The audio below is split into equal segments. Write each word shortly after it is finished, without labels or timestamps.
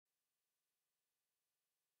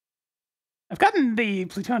I've gotten the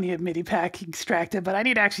plutonium MIDI pack extracted, but I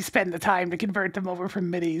need to actually spend the time to convert them over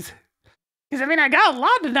from MIDIs. Because, I mean, I got a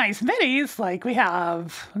lot of nice MIDIs, like we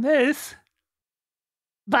have this,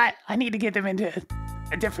 but I need to get them into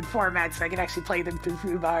a different format so I can actually play them through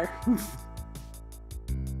FooBar.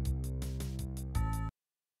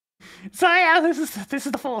 So yeah, this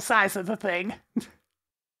is the full size of the thing.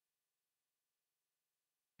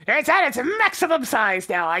 It's at its maximum size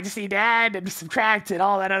now. I just need to add and subtract and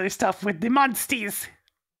all that other stuff with the monsties.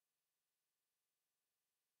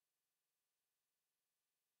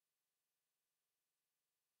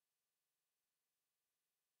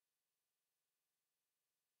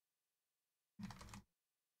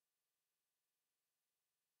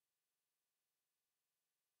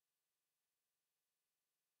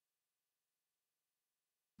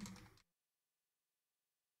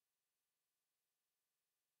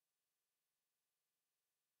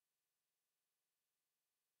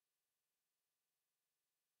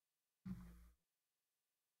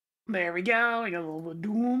 There we go. We got a little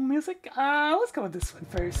Doom music. Let's go with this one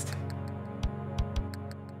first.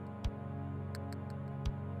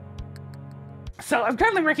 So I'm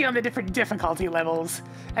currently working on the different difficulty levels,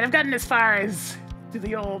 and I've gotten as far as to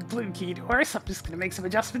the old blue key door, so I'm just gonna make some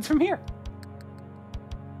adjustments from here.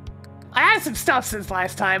 I added some stuff since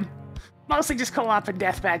last time, mostly just co-op and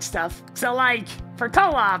deathmatch stuff. So like, for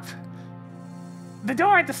co-op, the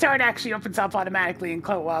door at the start actually opens up automatically in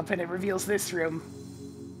co-op, and it reveals this room.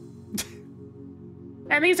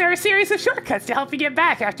 And these are a series of shortcuts to help you get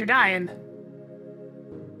back after dying.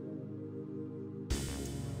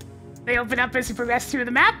 They open up as you progress through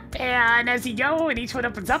the map, and as you go, and each one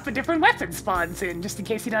opens up, a different weapon spawns in, just in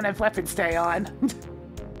case you don't have weapon stay on.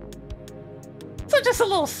 So just a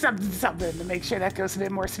little something to make sure that goes a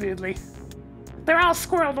bit more smoothly. They're all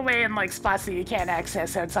squirreled away in like spots that you can't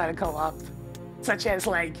access outside of co-op. Such as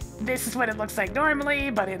like, this is what it looks like normally,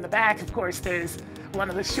 but in the back, of course, there's one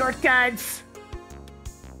of the shortcuts.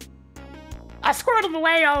 I squirreled them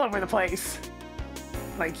away all over the place.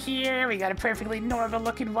 Like here, we got a perfectly normal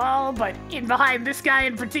looking wall, but in behind this guy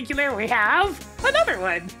in particular, we have another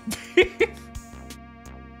one.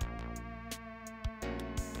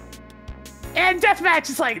 And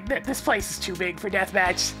deathmatch is like, this place is too big for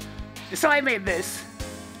deathmatch. So I made this.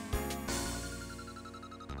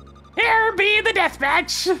 Here be the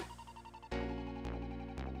deathmatch.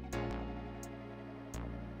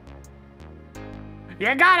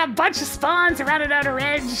 You got a bunch of spawns around an outer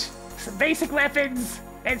edge, some basic weapons,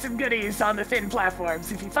 and some goodies on the thin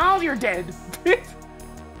platforms. If you fall, you're dead.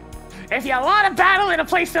 If you want to battle in a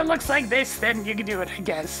place that looks like this, then you can do it, I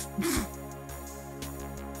guess.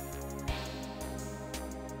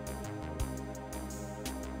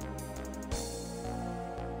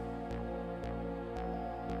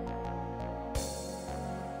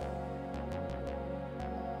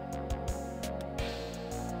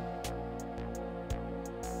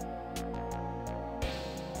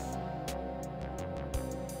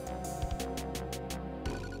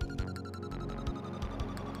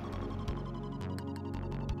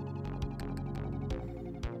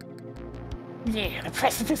 Yeah, the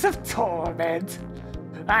precipice of torment.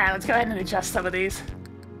 Alright, let's go ahead and adjust some of these.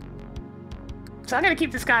 So I'm gonna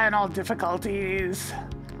keep this guy on all difficulties.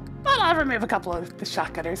 But I'll remove a couple of the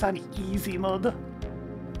shotgunners on easy mode.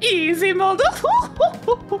 Easy mode!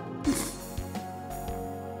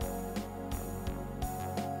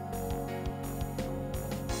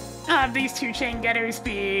 I'll have these two chain gunners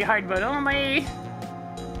be hard mode only.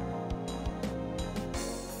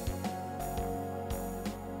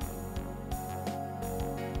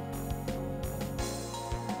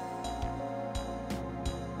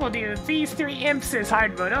 We'll do these three imps as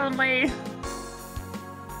hard mode only.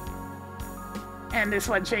 And this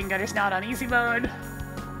one chain gunner's not on easy mode.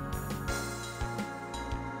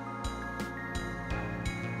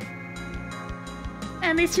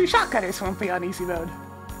 And these two shotgunners won't be on easy mode.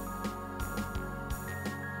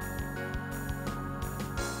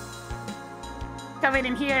 Coming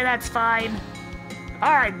in here, that's fine.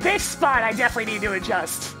 Alright, this spot I definitely need to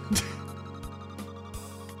adjust.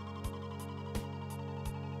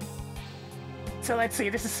 So let's see,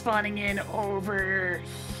 this is spawning in over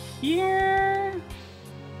here.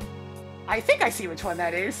 I think I see which one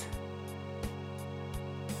that is.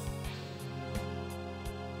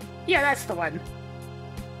 Yeah, that's the one.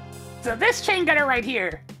 So this chain gunner right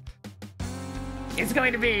here is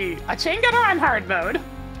going to be a chain gunner on hard mode,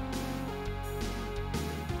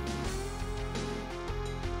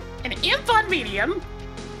 an imp on medium,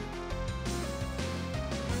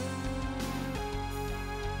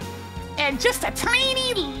 and just a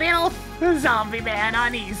tiny little zombie man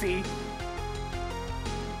on easy.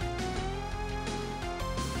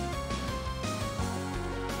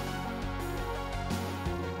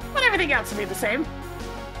 But everything else will be the same.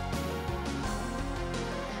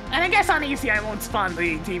 And I guess on easy I won't spawn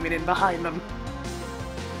the demon in behind them.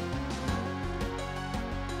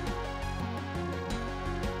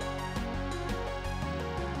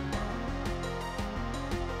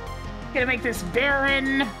 Gonna make this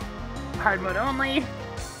Baron hard mode only.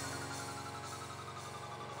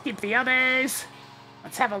 Keep the others.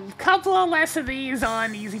 Let's have a couple of less of these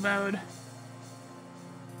on easy mode.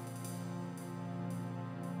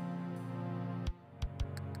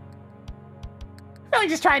 Really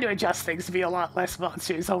just trying to adjust things to be a lot less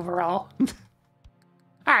monsters overall.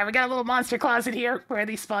 Alright, we got a little monster closet here. Where are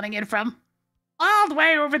these spawning in from? All the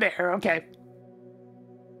way over there, okay.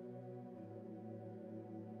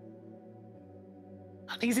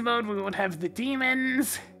 On easy mode, we won't have the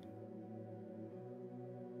demons.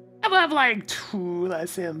 And we'll have like 2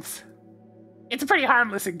 less imps. It's a pretty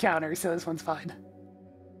harmless encounter, so this one's fine.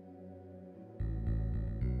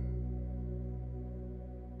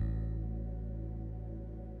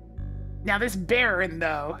 Now this Baron,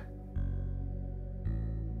 though.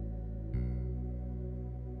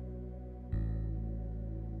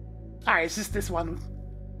 Alright, it's just this one.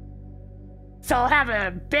 So I'll have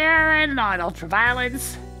a Baron on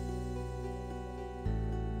Ultraviolence.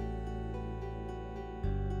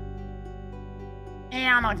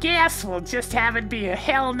 And I guess we'll just have it be a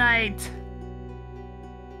Hell Knight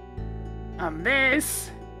on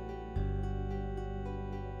this.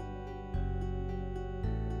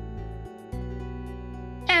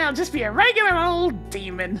 And it'll just be a regular old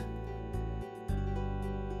demon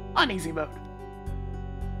on easy mode.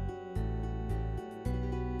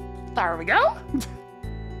 There we go.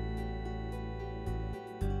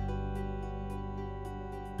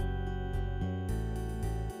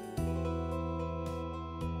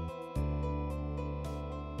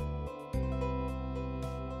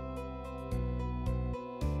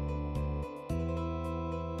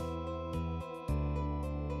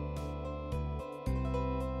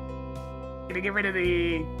 Gonna get rid of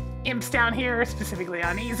the imps down here, specifically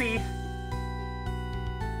on easy.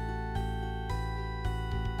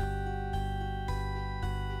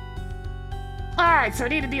 Alright, so I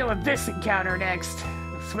need to deal with this encounter next.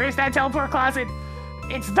 So where's that teleport closet?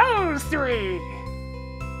 It's those 3!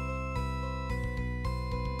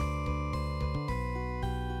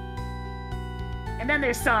 And then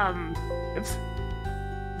there's some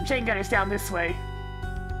chain gunners down this way.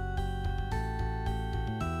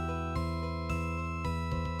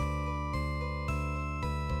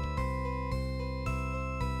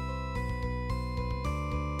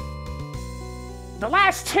 The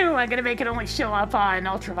last 2 I'm gonna make it only show up on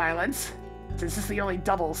Ultraviolence, since this is the only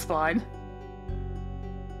double spawn.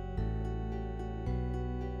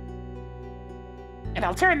 And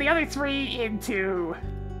I'll turn the other 3 into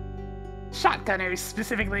shotgunners,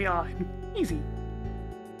 specifically on easy.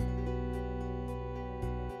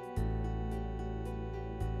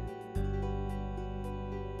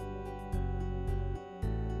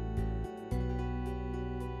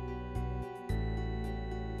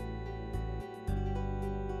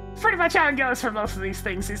 Pretty much how it goes for most of these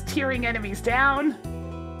things is tearing enemies down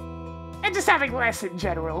and just having less in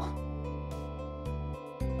general.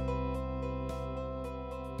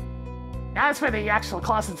 Now that's for the actual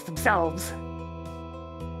closets themselves.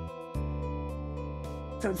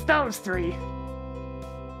 So it's those 3.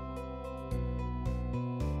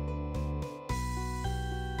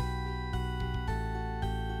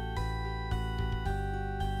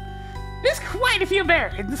 There's quite a few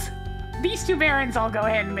barons. These 2 barons, I'll go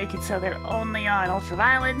ahead and make it so they're only on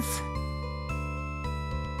Ultraviolence.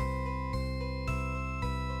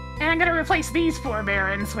 And I'm gonna replace these 4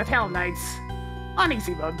 barons with Hell Knights on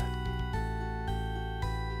easy mode.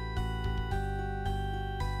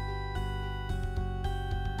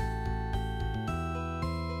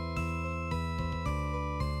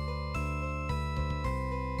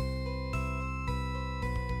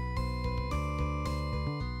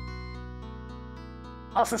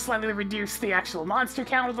 Also slightly reduce the actual monster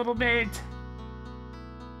count a little bit.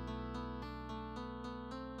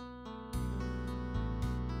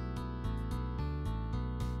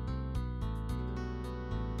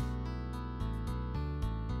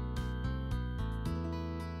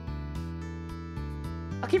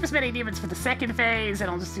 I'll keep as many demons for the second phase,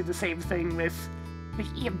 and I'll just do the same thing with the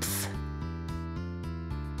imps.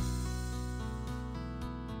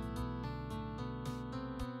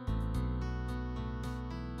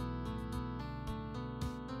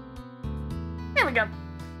 There we go.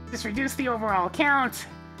 Just reduce the overall count.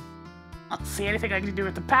 I don't see anything I can do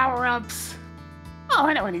with the power-ups. Oh,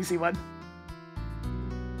 I know an easy one.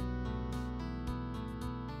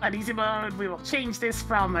 On easy mode, we will change this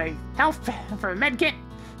from a from a med kit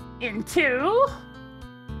into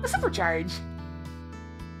a supercharge.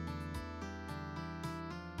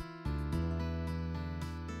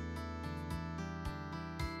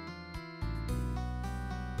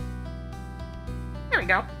 There we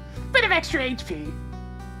go. Bit of extra HP.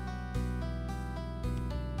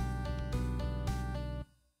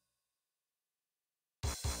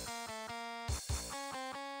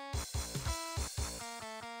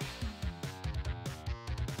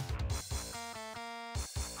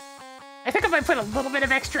 I think I might put a little bit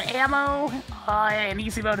of extra ammo in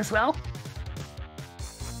easy mode as well.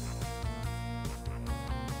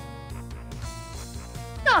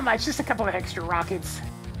 Not much, just a couple of extra rockets.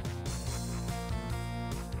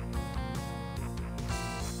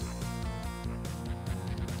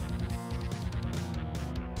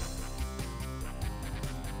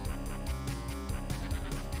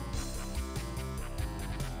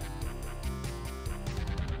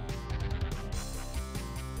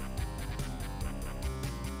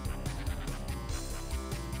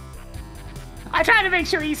 I try to make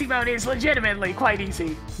sure easy mode is legitimately quite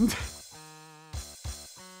easy.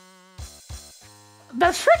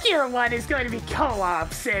 The trickier one is going to be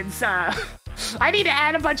co-op, since I need to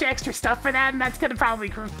add a bunch of extra stuff for that, and that's going to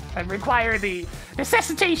probably require the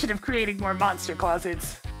necessitation of creating more monster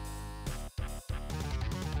closets.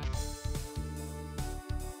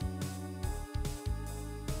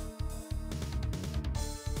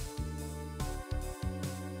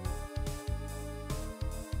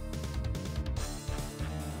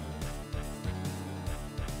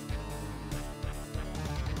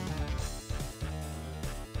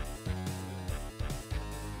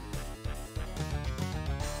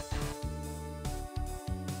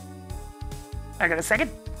 I got a second.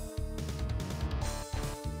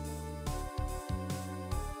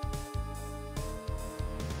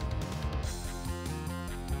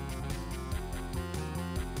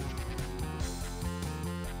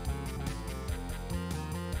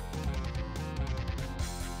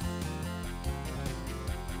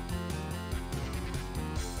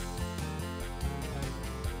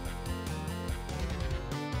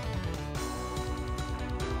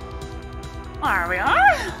 There we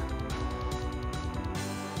are.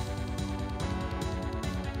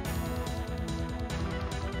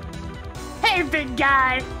 Hey, big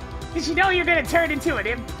guy! Did you know you're gonna turn into an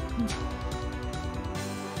imp?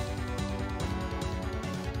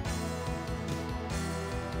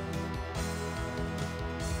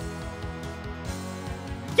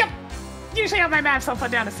 Yep! Usually on my maps I'll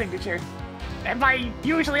put down a signature. And by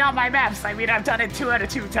usually on my maps, I mean I've done it 2 out of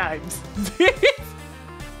 2 times.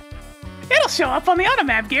 It'll show up on the auto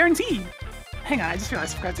map, guaranteed! Hang on, I just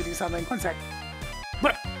realized I forgot to do something. One sec.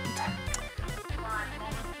 What?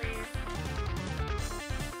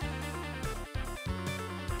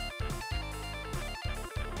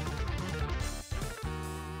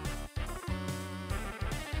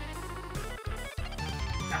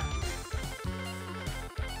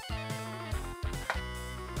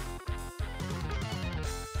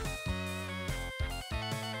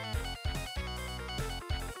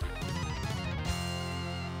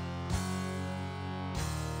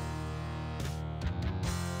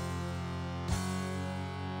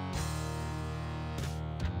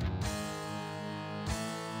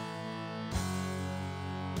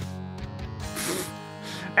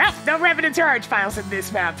 Well, no Revenant Charge files in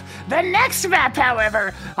this map. The next map,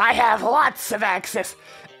 however, I have lots of access.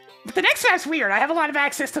 But the next map's weird. I have a lot of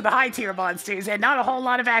access to the high-tier monsters and not a whole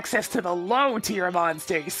lot of access to the low-tier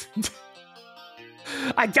monsters.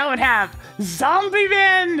 I don't have zombie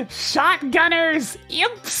men, shotgunners,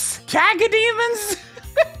 imps, cagademons.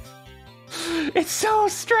 It's so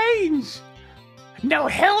strange. No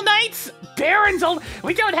Hell Knights, Barons,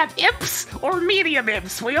 we don't have imps or medium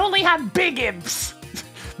imps. We only have big imps.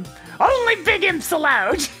 Only big imps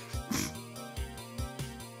allowed!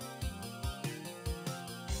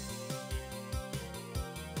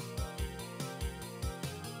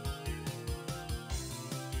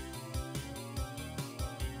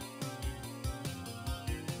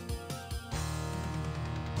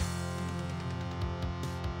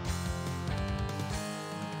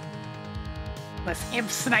 Less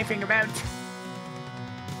imps sniping about.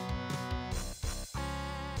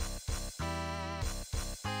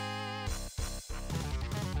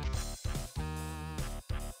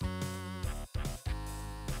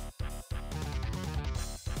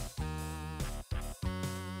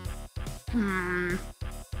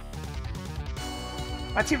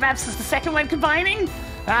 What 2 maps is the second one combining?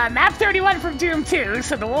 Map 31 from Doom 2,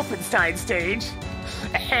 so the Wolfenstein stage.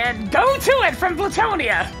 And Go To It from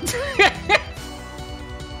Plutonia!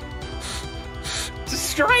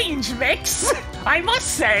 strange mix, I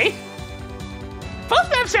must say. Both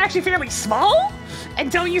maps are actually fairly small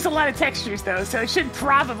and don't use a lot of textures, though, so it should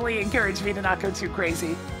probably encourage me to not go too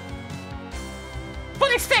crazy.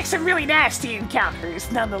 But expect some really nasty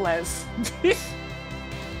encounters, nonetheless.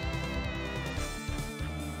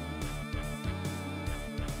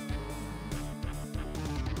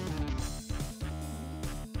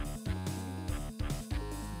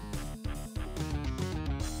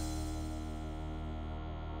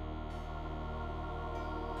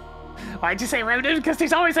 Why'd you say Revenant? Because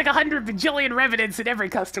there's always like 100 bajillion Revenants in every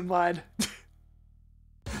custom mod.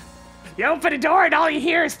 You open a door and all you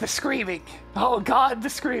hear is the screaming. Oh god, the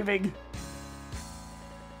screaming.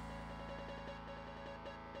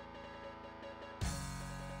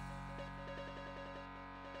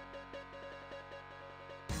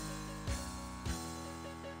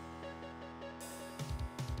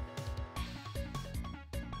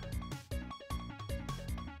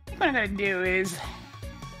 What I'm gonna do is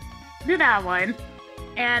do that one,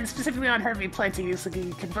 and specifically on Hervey Plenty, so you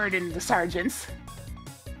can convert into sergeants.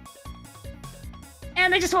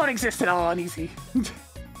 And they just won't exist at all on easy.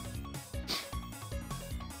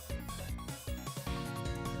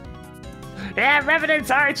 Yeah, Revenants,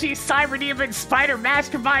 Archie, Cyber Demons, Spider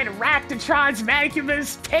Mastermind, Arachnotrons,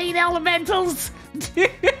 Mancubus, Pain Elementals!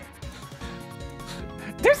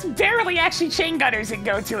 There's barely actually chain gunners that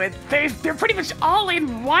go to it. They're pretty much all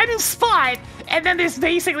in one spot, and then there's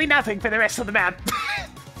basically nothing for the rest of the map.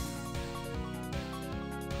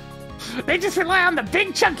 They just rely on the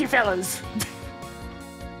big chunky fellas.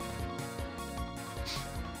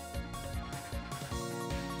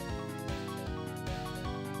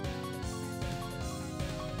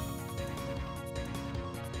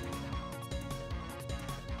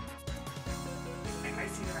 I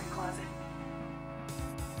see the right closet.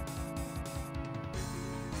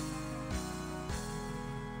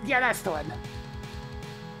 Yeah, that's the one.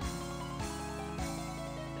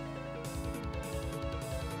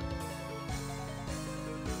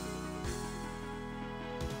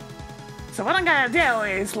 So what I'm gonna do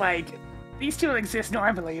is, like, these two exist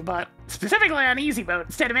normally, but specifically on easy mode,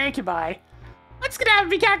 instead of Ancubi, let's gonna have them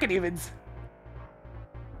be Cacodemons.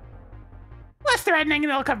 Less threatening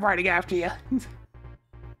and they'll come running after you.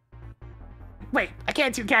 Wait, I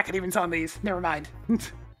can't do Cacodemons on these. Never mind.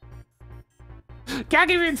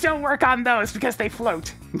 Cacodemons don't work on those because they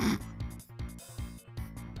float.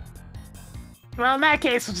 Well, in that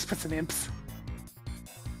case, we'll just put some imps.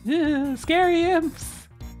 Yeah, scary imps.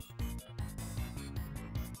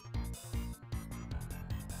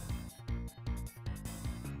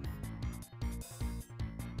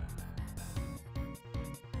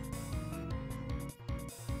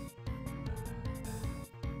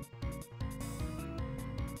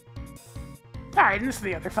 Alright, and this is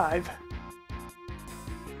the other 5.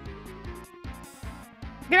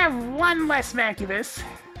 I'm gonna have one less Mancubus.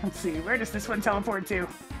 Let's see, where does this one teleport to?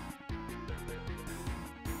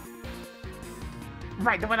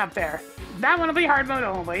 Right, the one up there. That one will be hard mode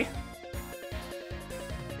only.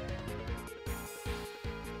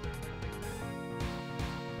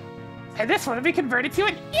 And this one will be converted to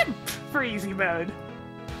an imp for easy mode.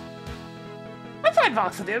 I find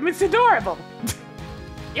Voxeldoom, it's adorable.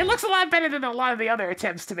 It looks a lot better than a lot of the other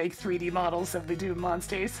attempts to make 3D models of the Doom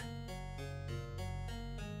monsters.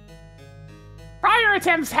 Prior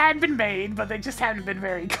attempts had been made, but they just hadn't been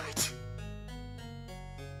very good.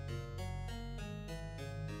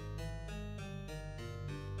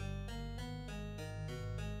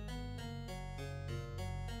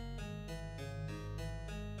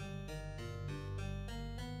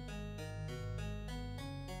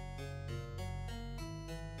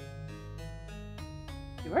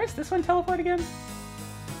 Where's this one teleport again?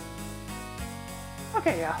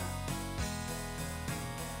 Okay, yeah.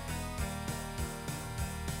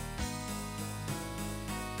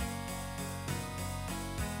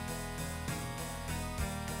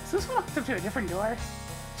 Is this one hooked up to a different door?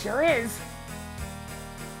 Sure is.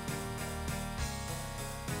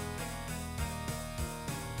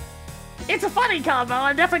 It's a funny combo.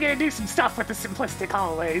 I'm definitely gonna do some stuff with the simplistic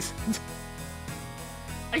hallways.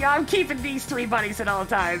 I'm keeping these 3 buddies at all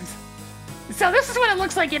times. So this is what it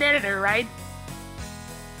looks like in Editor, right?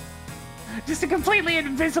 Just a completely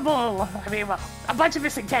invisible, I mean, well, a bunch of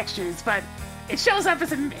missing textures, but it shows up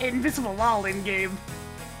as an invisible wall in-game.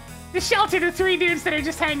 To shelter the 3 dudes that are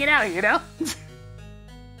just hanging out, you know?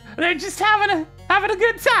 They're just having a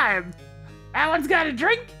good time. That one's got a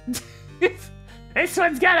drink. This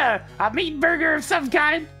one's got a meat burger of some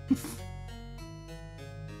kind.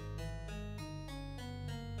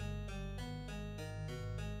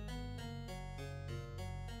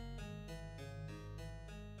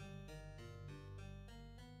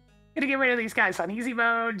 Gonna get rid of these guys on easy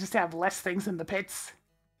mode, just to have less things in the pits.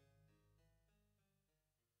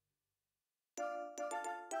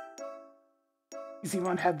 Easy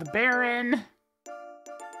won't have the Baron.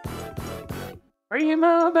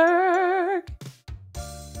 Primo Berg!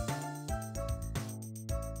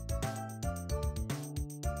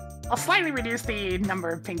 I'll slightly reduce the number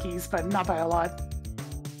of pinkies, but not by a lot.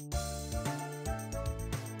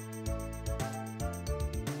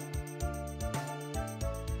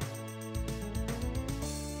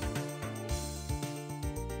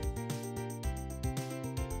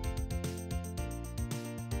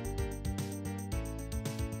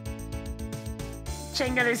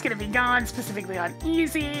 Chain Gunner's gonna be gone, specifically on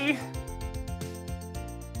easy.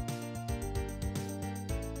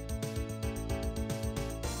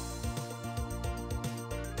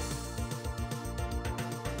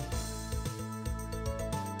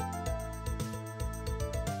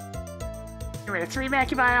 Get rid of 3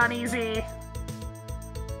 Macubi on easy.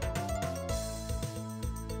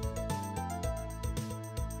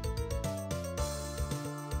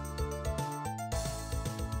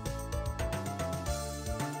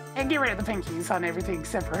 And get rid of the pinkies on everything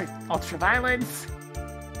except for Ultraviolence.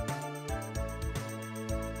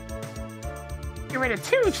 Get rid of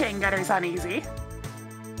 2 Chain Gunners on easy.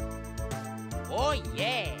 Oh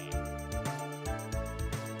yeah!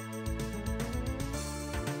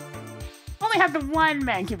 Only have the 1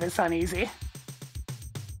 Mancubus on easy.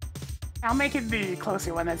 I'll make it the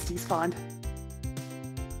closer one that's despawned.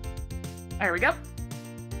 There we go.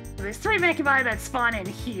 So there's 3 Mancubi that spawn in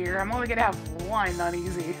here. I'm only gonna have 1 on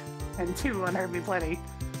easy. And 2 on Hurt Me Plenty.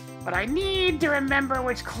 But I need to remember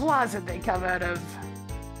which closet they come out of.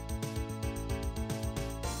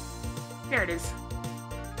 There it is.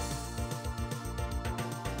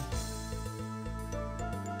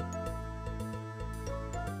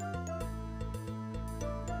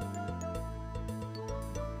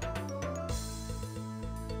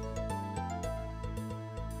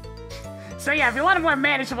 So yeah, if you want a more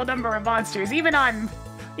manageable number of monsters, even on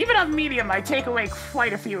medium, I take away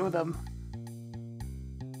quite a few of them.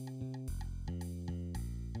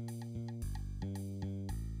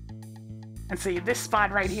 And see, this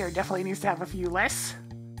spot right here definitely needs to have a few less.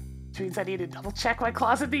 Which means I need to double check what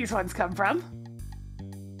closet these ones come from.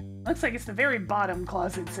 Looks like it's the very bottom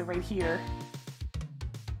closet, so right here.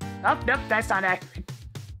 Oh, nope, that's not accurate.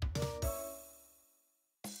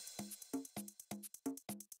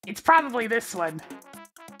 It's probably this one.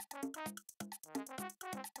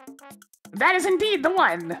 That is indeed the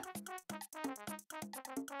one!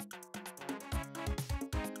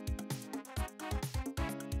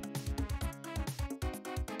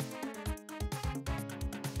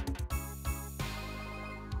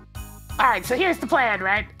 Alright, so here's the plan,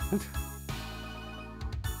 right?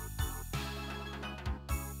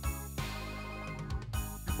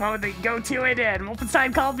 What would they go to it and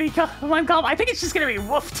Wolfenstein call me one call? I think it's just gonna be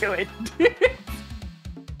Wolf to it.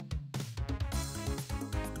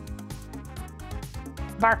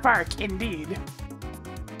 Bark bark, indeed.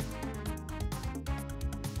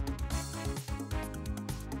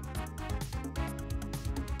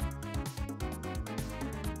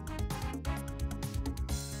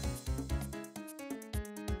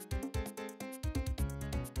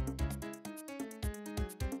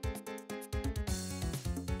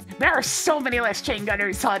 There are so many less chain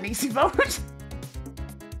gunners on easy mode.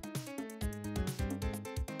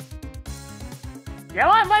 You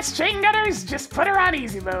want less chain gunners? Just put her on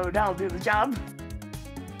easy mode. I'll do the job.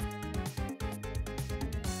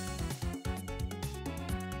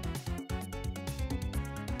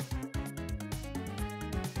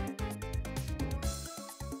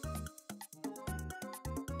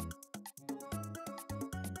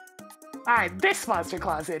 Alright, this monster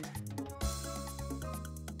closet.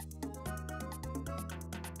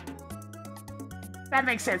 That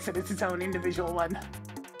makes sense that it's its own individual one.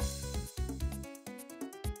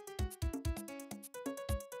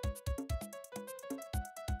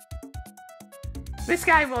 This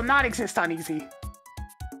guy will not exist on easy.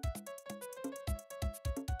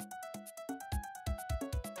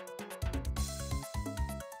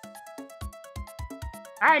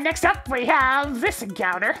 Alright, next up we have this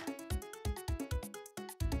encounter.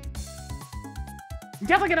 I'm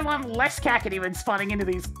definitely gonna want less Cackety when spawning into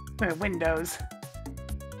these windows.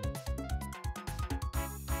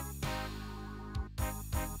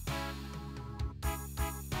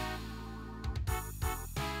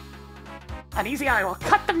 On easy, I will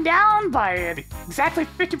cut them down by exactly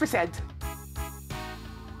 50%.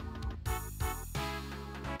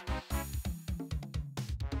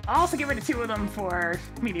 I'll also get rid of 2 of them for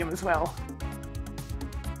medium as well.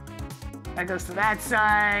 That goes to that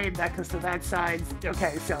side. That goes to that side.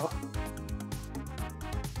 Okay, so...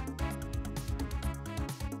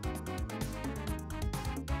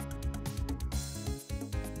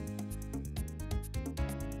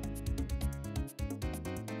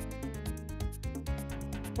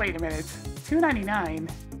 Wait a minute. $2.99.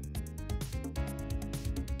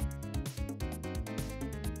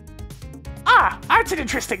 Ah, that's an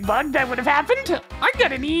interesting bug that would have happened. I'm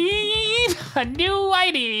gonna need a new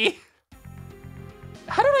ID.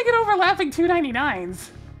 How did I get overlapping $2.99s?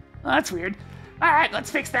 Oh, that's weird. All right,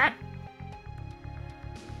 let's fix that.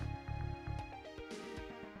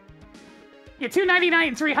 Yeah, $2.99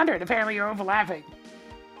 and $300 apparently are overlapping.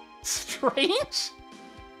 Strange.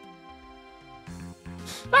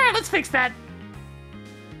 All right, let's fix that.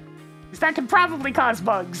 Because that could probably cause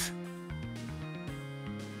bugs.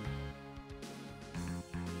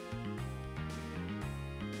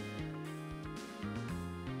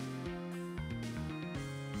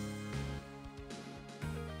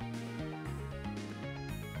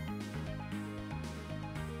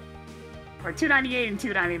 Or $2.98 and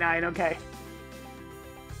 $2.99, okay.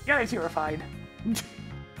 The other two are fine.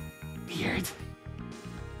 Weird.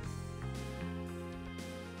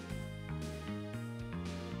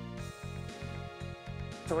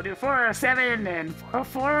 So we'll do 407 and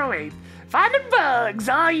 408. Finding bugs,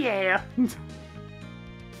 oh yeah! It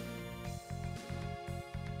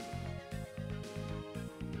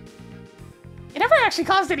never actually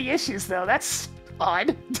caused any issues though, that's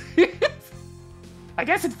odd. I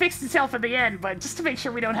guess it fixed itself in the end, but just to make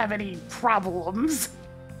sure we don't have any problems.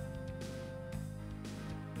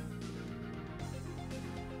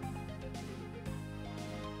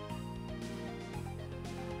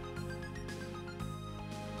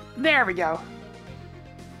 There we go.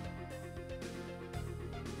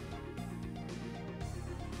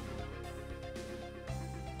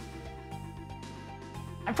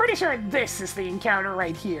 I'm pretty sure this is the encounter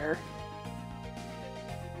right here.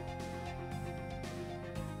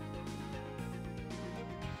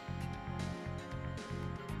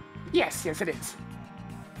 Yes, yes it is.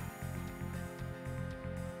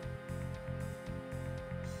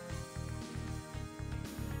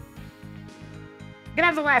 Gonna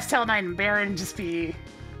have the last Tell-9 Baron just be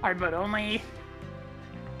hard mode only.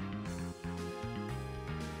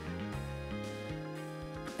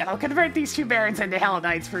 And I'll convert these two Barons into Hell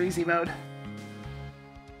Knights for easy mode.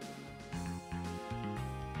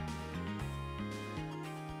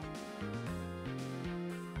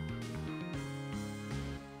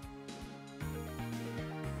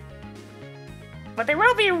 But there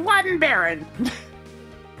will be one Baron!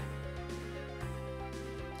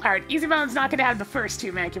 Alright, easy mode's not gonna have the first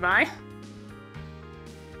two Macubi.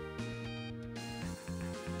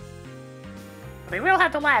 They will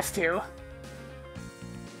have the last two.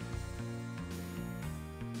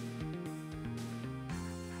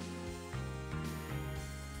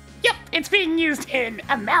 Yep, it's being used in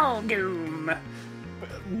Amalgam.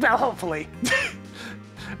 Well, hopefully.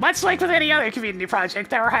 Much like with any other community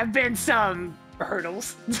project, there have been some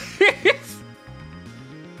hurdles.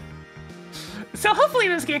 So hopefully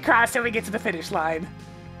those get crossed and we get to the finish line.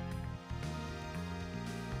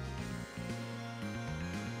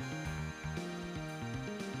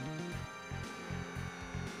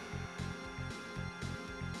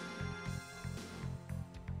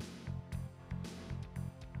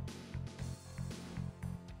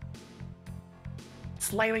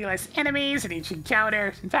 Slightly less enemies in each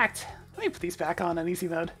encounter. In fact, let me put these back on easy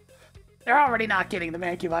mode. They're already not getting the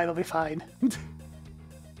Macubi, they'll be fine.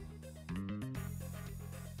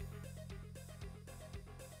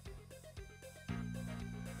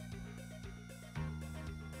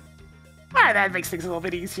 Alright, that makes things a little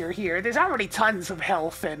bit easier here. There's already tons of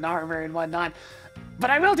health and armor and whatnot.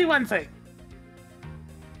 But I will do one thing.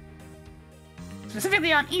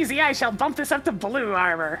 Specifically on easy, I shall bump this up to blue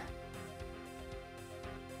armor.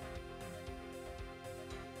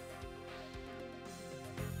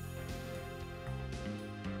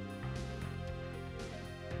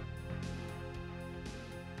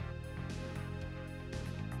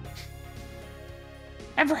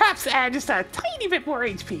 And perhaps add just a tiny bit more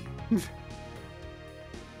HP.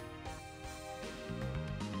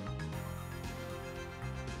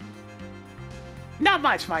 Not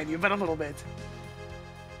much, mind you, but a little bit.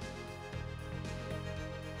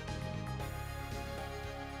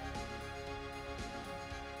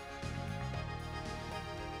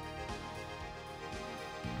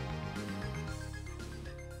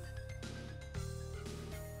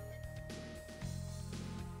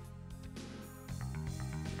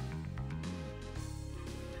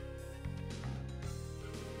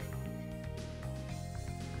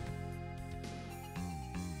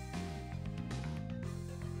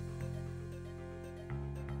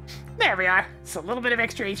 There we are. So a little bit of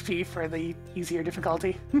extra HP for the easier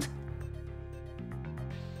difficulty.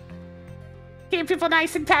 Keep people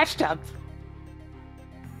nice and patched up.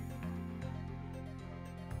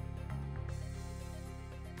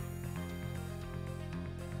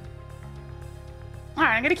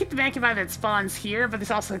 Alright, I'm gonna keep the Mancubi that spawns here, but there's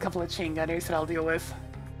also a couple of chain gunners that I'll deal with.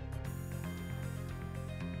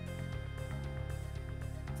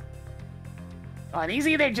 On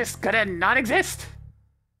easy, they're just gonna not exist.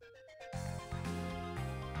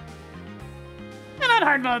 And on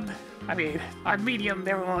hard mode, I mean, on medium,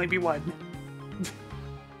 there will only be one.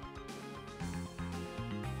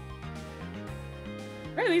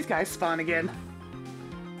 Where do these guys spawn again?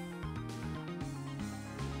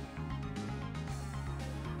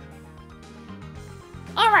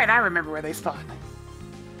 Alright, I remember where they spawn.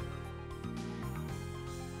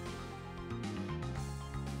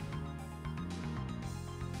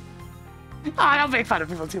 Oh, don't make fun of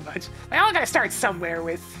people too much. I all gotta start somewhere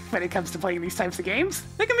with when it comes to playing these types of games.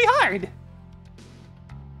 They can be hard.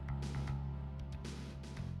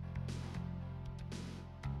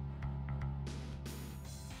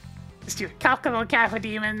 Just do Calculable Kappa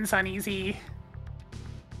Demons on easy.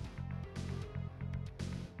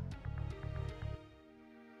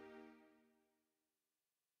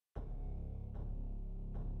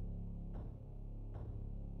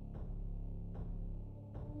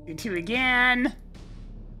 Do 2 again.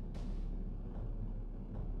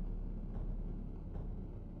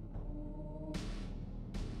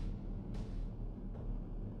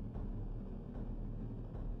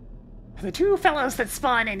 The 2 fellows that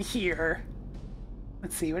spawn in here.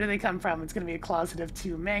 Let's see, where do they come from? It's going to be a closet of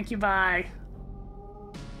 2 Mancubi.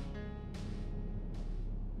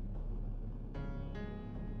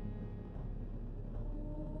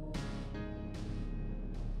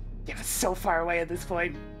 Yeah, it's so far away at this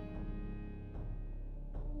point.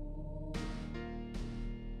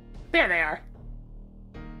 There they are.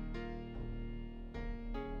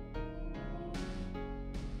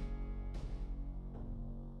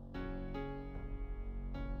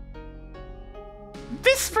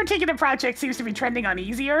 This particular project seems to be trending on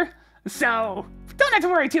easier, so don't have to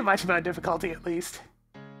worry too much about difficulty, at least.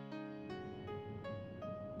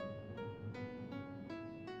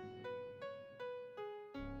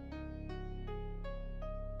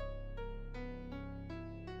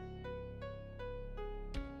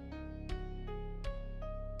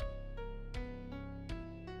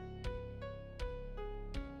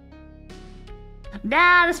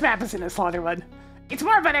 Nah, this map isn't a slaughter one. It's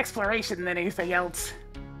more about exploration than anything else.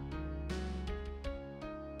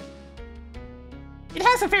 It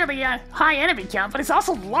has a fairly high enemy count, but it's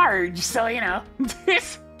also large, so you know.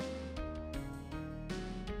 It's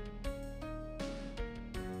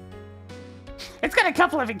got a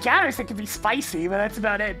couple of encounters that can be spicy, but that's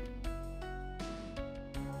about it.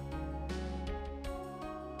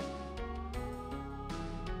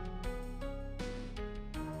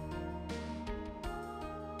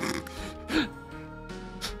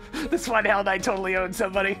 This one Hell Knight totally owns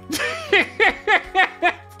somebody.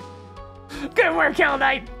 Good work, Hell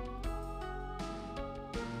Knight.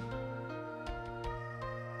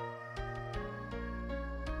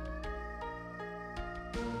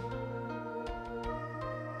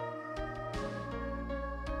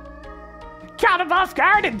 Caught him off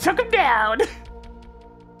guard and took him down.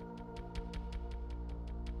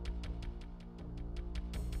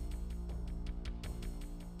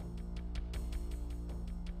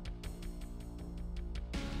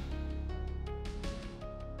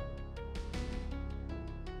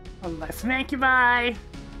 One less Mancubi.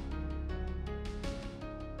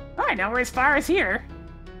 Alright, now we're as far as here.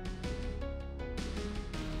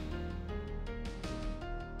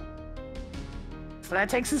 So that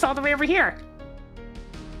takes us all the way over here.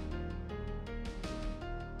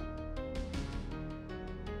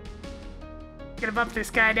 Gonna bump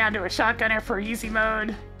this guy down to a shotgunner for easy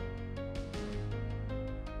mode.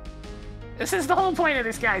 This is the whole point of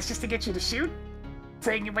this guy, is just to get you to shoot,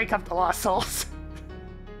 so you can wake up the lost souls.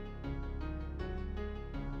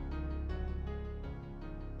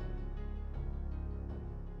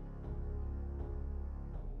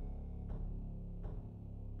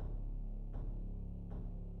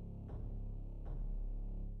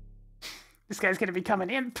 This guy's gonna become an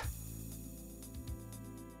imp.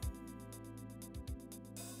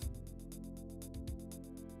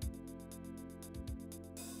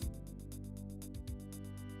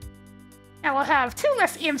 And we'll have 2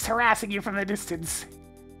 less imps harassing you from the distance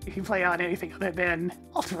if you play on anything other than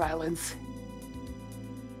ultraviolence.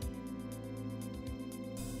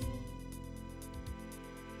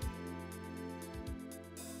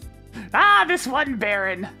 Ah, this one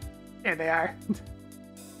Baron. Here they are.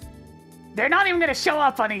 They're not even gonna show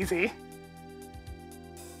up on easy.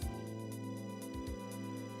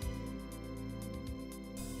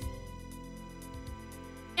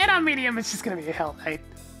 And on medium, it's just gonna be a Hell Knight.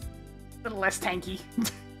 A little less tanky.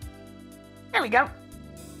 There we go.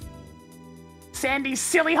 Sandy's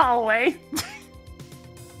silly hallway.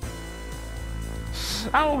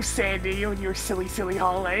 Oh, Sandy, you and your silly, silly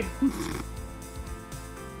hallway.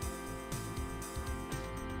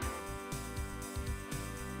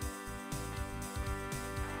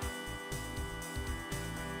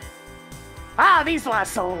 Ah, these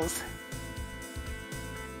lost souls.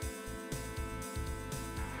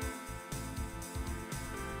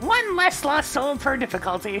 One less lost soul per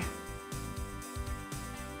difficulty.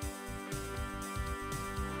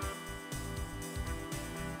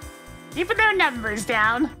 Keeping their numbers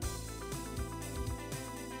down.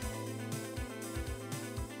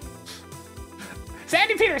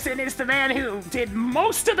 Sandy Peterson is the man who did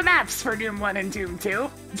most of the maps for Doom 1 and Doom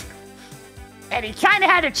 2. And he kind of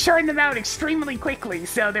had to churn them out extremely quickly,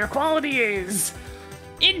 so their quality is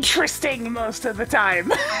interesting most of the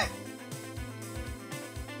time.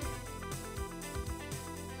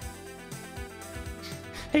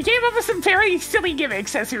 He came up with some very silly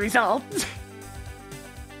gimmicks as a result.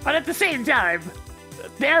 But at the same time,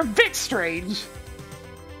 they're a bit strange.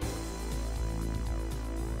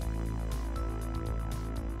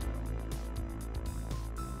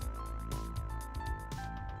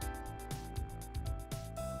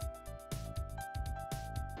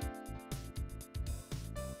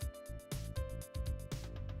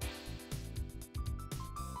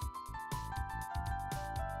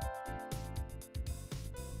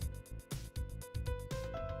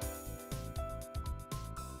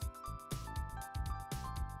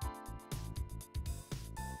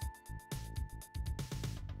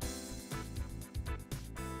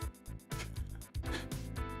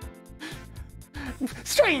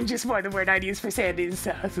 Strange is more the word I'd use for Sandy's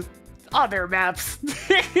other maps. Then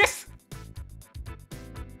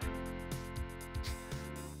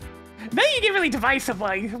you get really divisive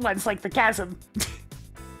ones like the Chasm.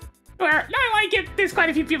 Where I like it, there's quite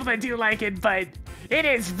a few people that do like it, but it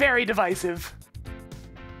is very divisive.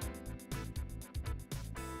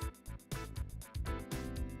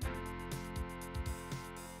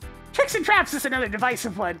 Tricks and Traps is another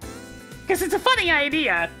divisive one. Because it's a funny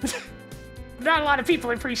idea. Not a lot of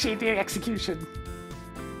people appreciate the execution.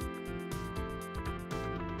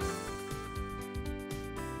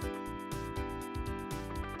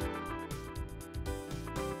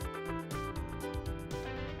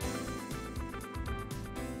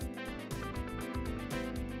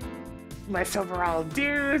 Less overall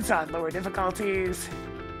dudes on lower difficulties.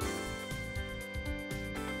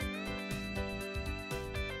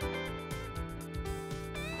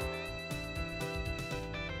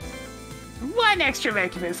 One extra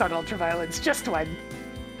Incubus on Ultraviolence, just one.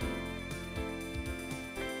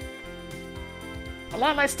 A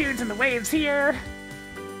lot less dudes in the waves here.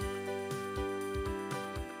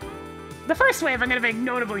 The first wave I'm going to make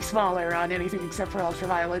notably smaller on anything except for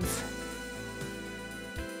Ultraviolence.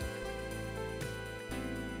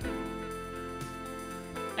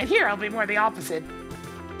 And here I'll be more the opposite.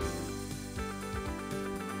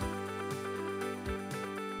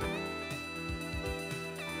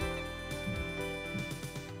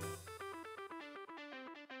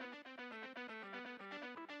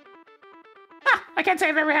 I can't say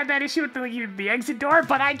I've ever had that issue with the exit door,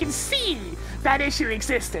 but I can see that issue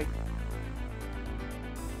existing.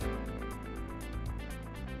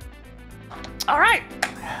 Alright,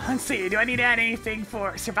 let's see, do I need to add anything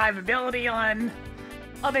for survivability on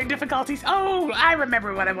other difficulties? Oh, I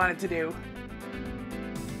remember what I wanted to do.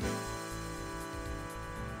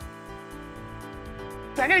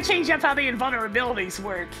 So I'm gonna change up how the invulnerabilities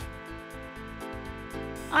work.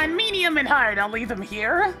 On medium and hard, I'll leave them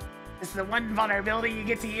here. This is the one vulnerability you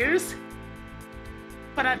get to use.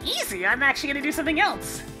 But on easy, I'm actually gonna do something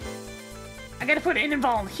else. I'm gonna put an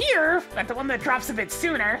invuln here, but the one that drops a bit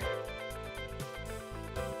sooner.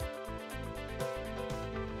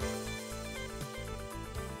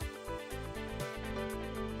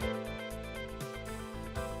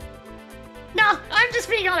 No, I'm just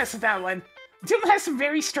being honest with that one. Doom has some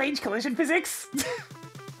very strange collision physics.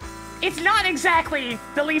 It's not exactly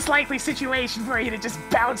the least likely situation for you to just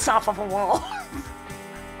bounce off of a wall.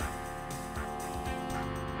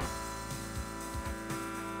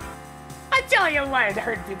 I tell you what,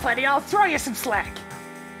 hurt me plenty, I'll throw you some slack.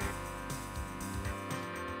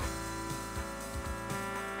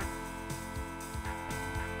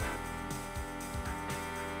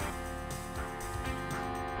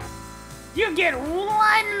 You get 1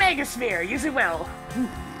 Megasphere. Use it well.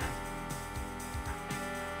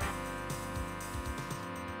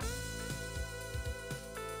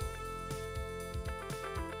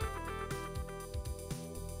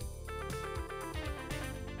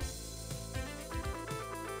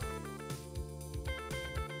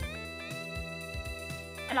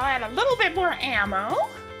 And I'll add a little bit more ammo.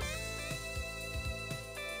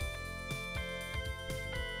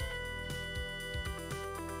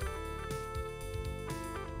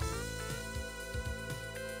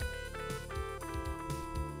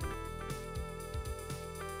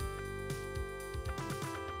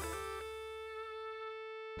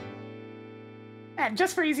 And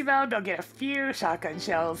just for easy mode, they'll get a few shotgun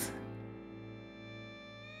shells.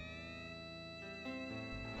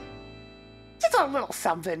 Just a little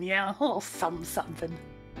something, yeah, a little something.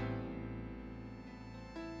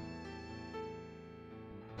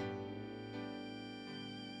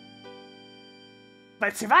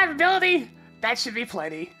 But survivability, that should be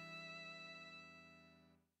plenty.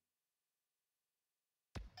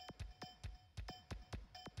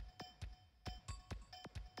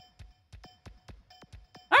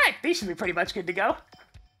 Alright, these should be pretty much good to go.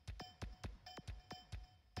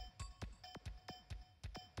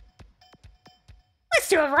 Let's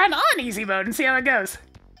do a run on easy mode and see how it goes.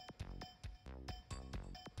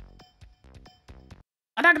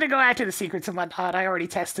 I'm not gonna go after the secrets and whatnot, I already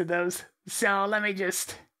tested those. So let me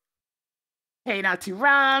just... Hey, not too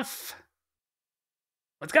rough.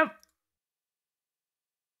 Let's go.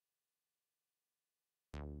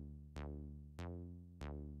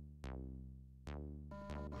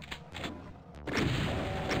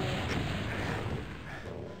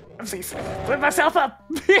 Oopsies. Put myself up.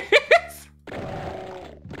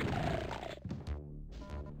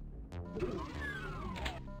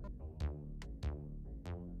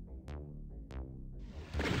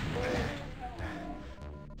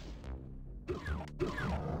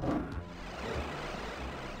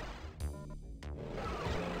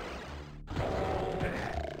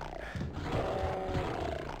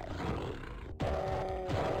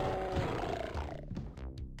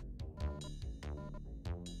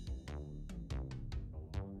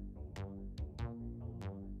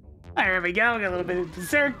 There we go, got a little bit of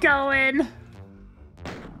dessert going.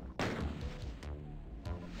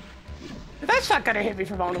 That shotgunner hit me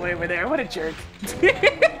from all the way over there, what a jerk.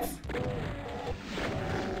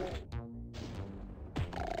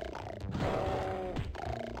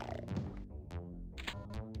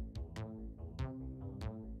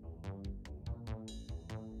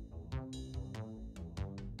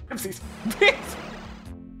 Oopsies.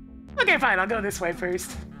 Okay, fine, I'll go this way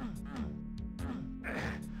first.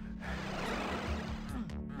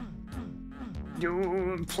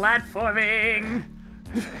 Platforming!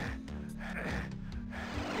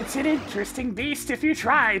 It's an interesting beast if you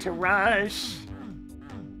try to rush.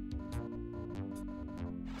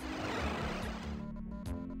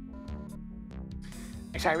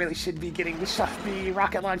 Actually, I really should be getting the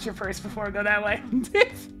rocket launcher first before I go that way.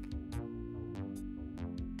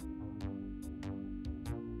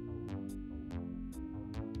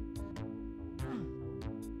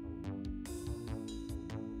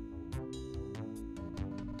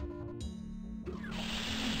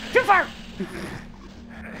 Too far!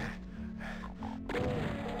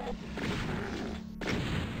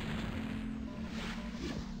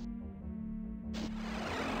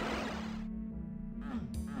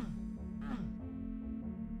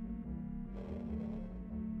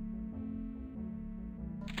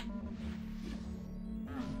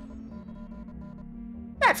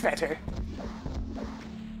 That's better.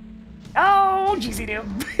 Oh, jeezy do.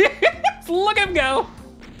 Look at him go.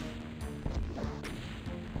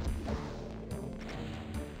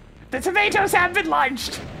 The tomatoes have been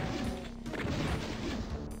launched!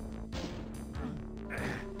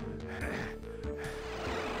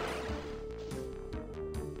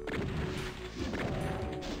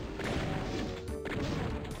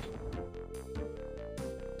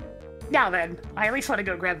 Now then, I at least want to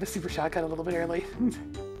go grab the super shotgun a little bit early.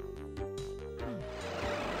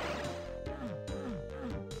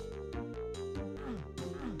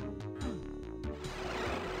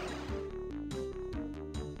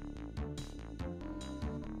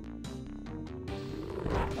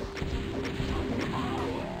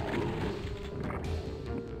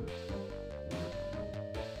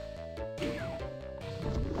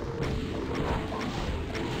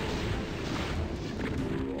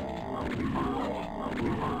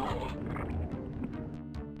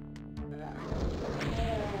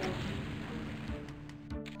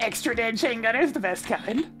 Extra dead chain gunner's the best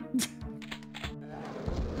kind.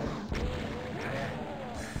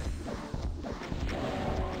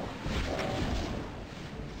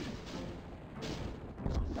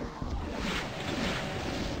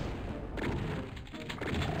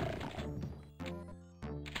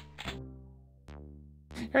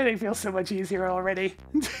 Everything feels so much easier already.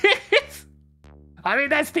 I mean,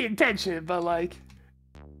 that's the intention, but like,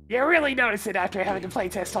 you really notice it after having to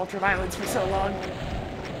playtest Ultraviolence for so long.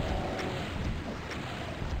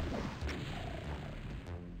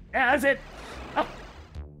 Yeah, that's it. Oh,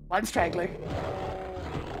 one straggler.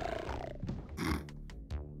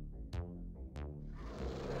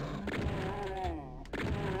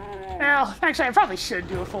 Well, actually, I probably should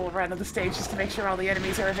do a full run of the stage just to make sure all the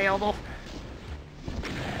enemies are available.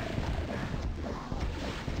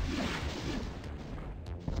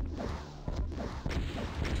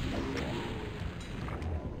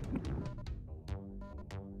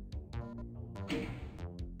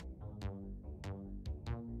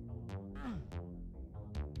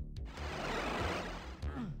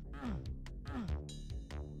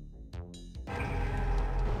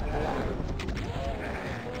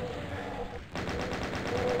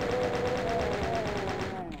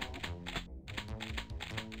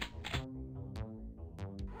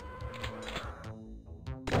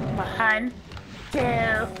 One,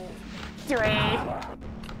 two, three.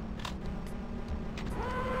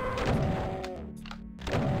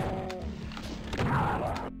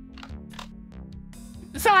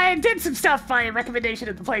 So I did some stuff by recommendation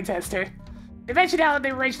of the playtester. They mentioned how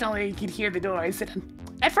originally you could hear the doors,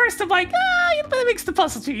 and at first I'm like, that makes the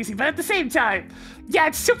puzzle too easy, but at the same time, yeah,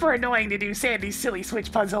 it's super annoying to do Sandy's silly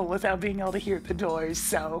switch puzzle without being able to hear the doors,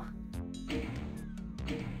 so...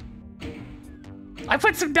 I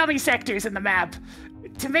put some dummy sectors in the map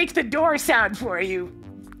to make the door sound for you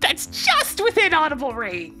that's just within audible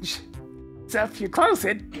range. So if you're close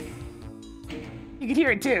it, you can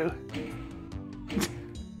hear it too.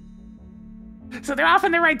 So they're off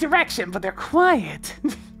in the right direction, but they're quiet.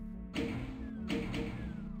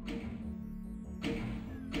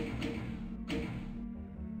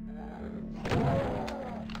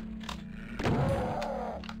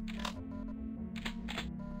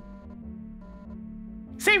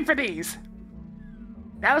 Same for these.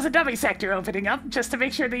 That was a dummy sector opening up, just to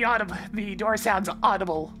make sure the door sounds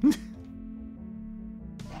audible.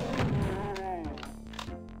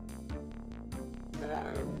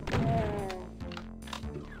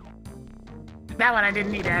 That one I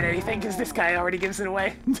didn't need to add anything, because this guy already gives it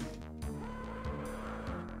away.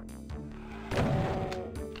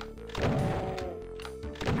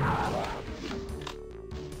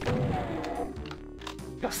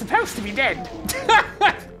 You're supposed to be dead.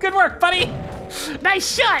 Good work, buddy!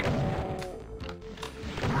 Nice shot!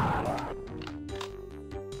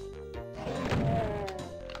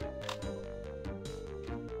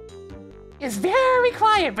 It's very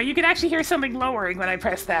quiet, but you can actually hear something lowering when I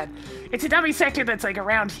press that. It's a dummy sector that's like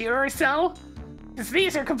around here or so. Because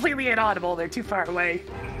these are completely inaudible, they're too far away.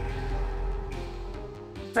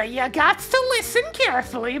 So you got to listen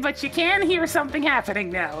carefully, but you can hear something happening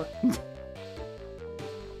now.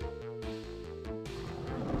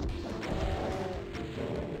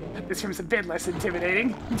 This room's a bit less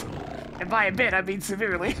intimidating. And by a bit, I mean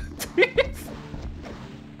severely.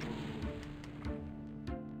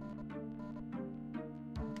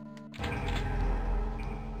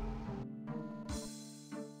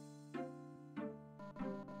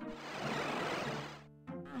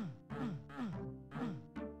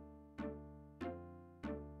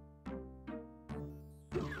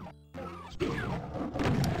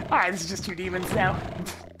 Alright, this is just two demons now.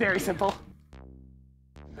 Very simple.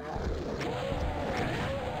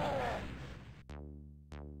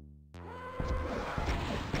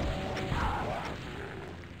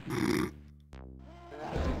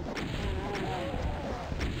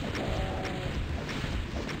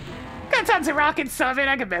 Got tons of rockets, so I mean,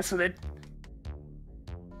 I can mess with it.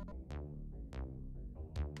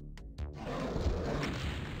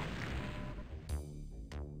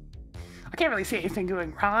 I can't really see anything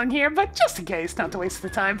going wrong here, but just in case, not to waste the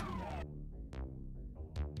time.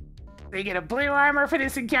 They get a blue armor for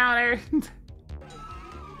this encounter.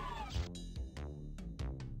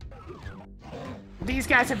 These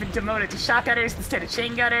guys have been demoted to shotgunners instead of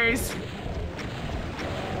chain gunners.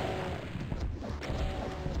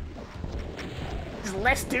 There's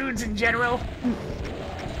less dudes in general.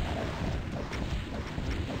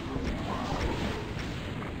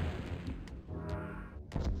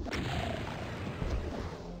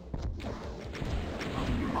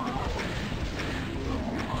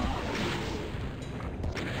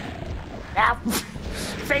 Now,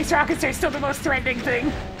 face rockets are still the most threatening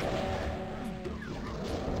thing.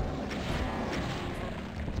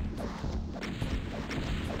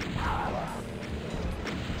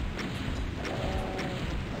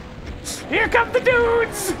 Here come the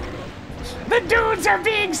dudes! The dudes are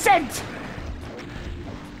being sent!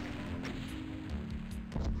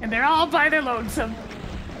 And they're all by their lonesome.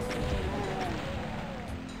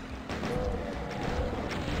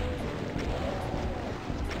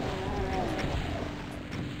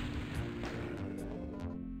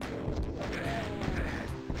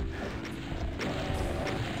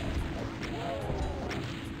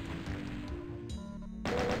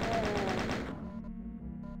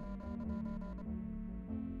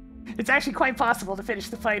 It's actually quite possible to finish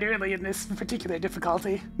the fight early in this particular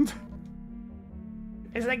difficulty.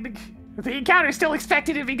 It's like the encounter's still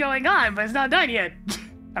expected to be going on, but it's not done yet.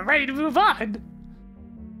 I'm ready to move on.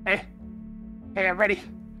 Hey, I'm ready.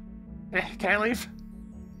 Can I leave?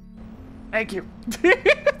 Thank you.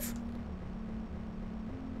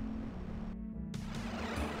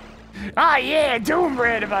 Ah, yeah, Doom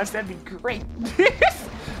Randomus, that'd be great.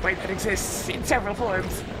 Wait, that exists in several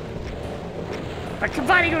forms. But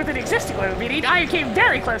combining it with an existing one would be neat. I came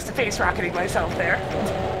very close to face rocketing myself there.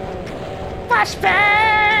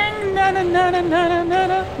 Flashbang! Na na na na na na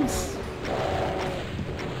na.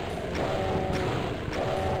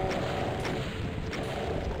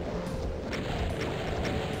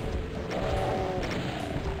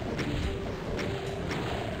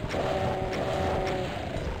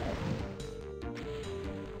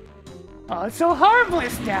 Oh, it's so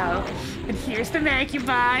harmless now. And here's the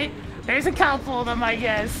Mancubi. There's a couple of them, I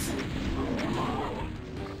guess.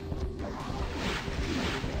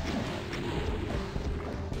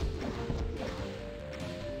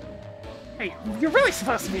 Hey, you're really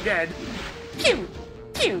supposed to be dead. Pew!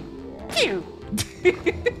 Pew! Pew!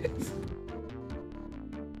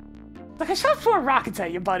 Like, I shot 4 rockets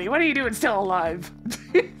at you, buddy. What are you doing still alive?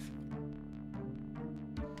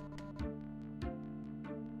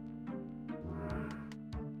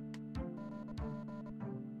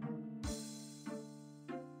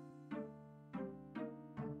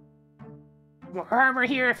 More armor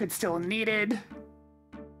here if it's still needed.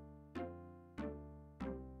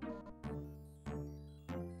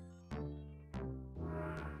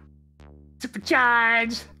 Supercharge!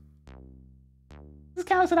 Does this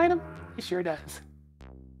count as an item? It sure does.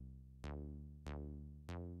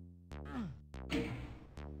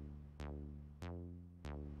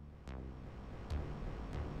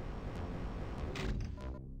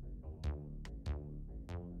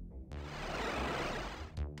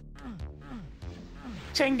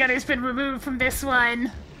 Chain gunner's been removed from this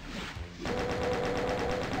one.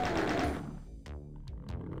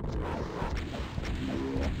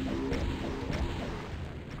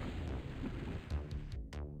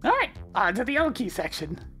 Alright, on to the O-key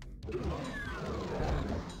section.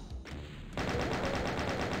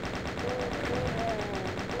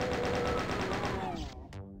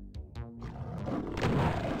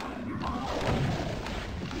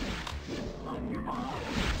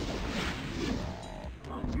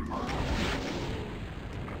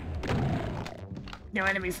 No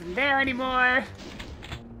enemies in there anymore.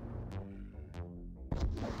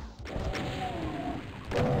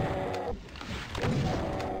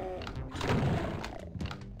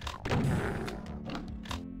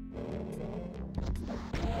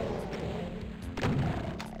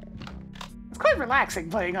 It's quite relaxing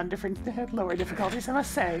playing on different lower difficulties, I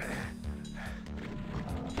must say.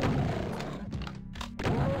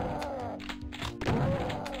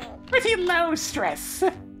 Pretty low stress.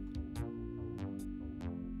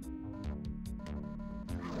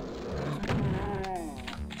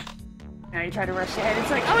 Now you try to rush ahead, it's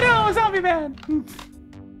like, oh no, zombie man!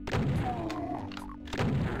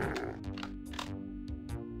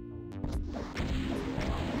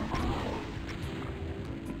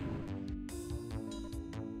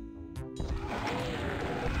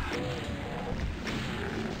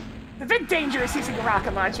 It's a bit dangerous using a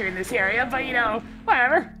rocket launcher in this area, but you know,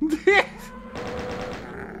 whatever.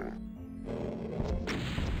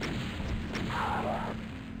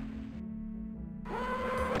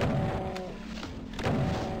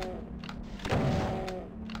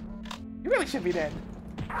 Should be dead.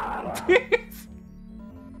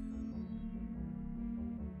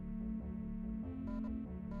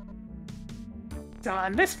 So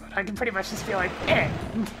on this one, I can pretty much just be like, eh.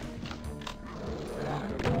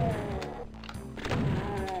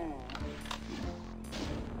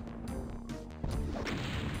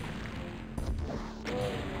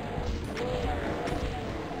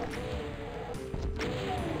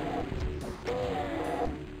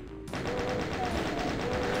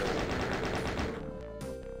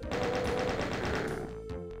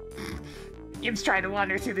 Imps trying to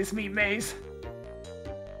wander through this meat maze.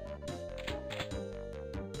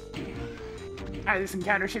 Alright, this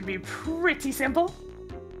encounter should be pretty simple.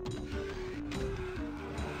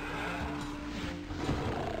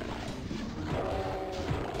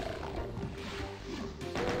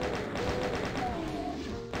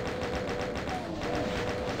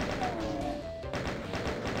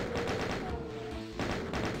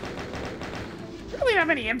 how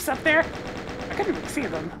many imps up there? I couldn't even see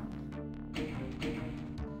them.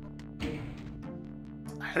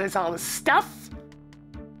 There's all the stuff.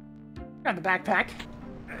 Grab the backpack.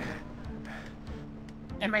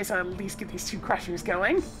 And might as well at least get these 2 crushers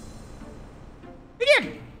going.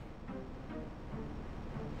 Begin!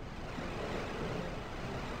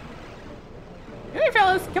 Come here,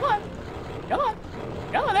 fellas. Come on. Come on.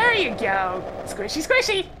 Come on, there you go. Squishy,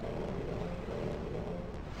 squishy.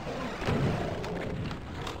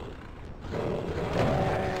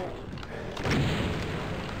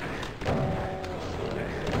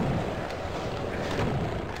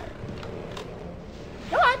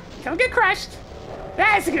 Come on. Come get crushed.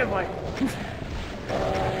 That's a good one.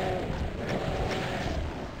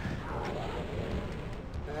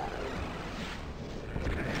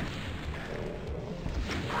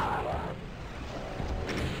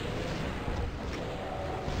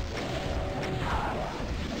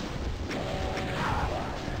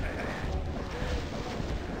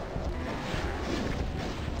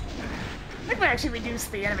 I think we actually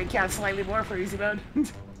reduced the enemy count slightly more for easy mode.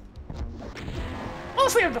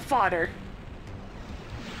 Mostly of the fodder.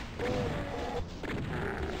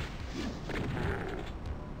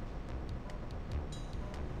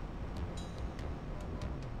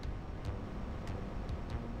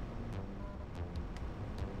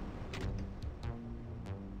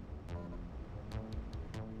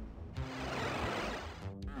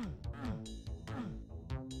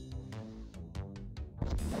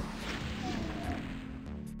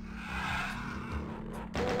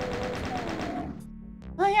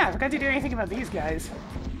 Oh yeah, I forgot to do anything about these guys.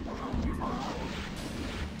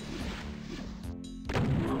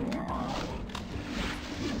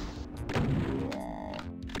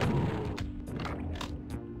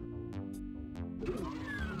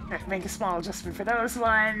 Make a small adjustment for those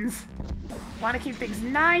ones. Want to keep things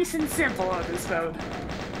nice and simple on this mode.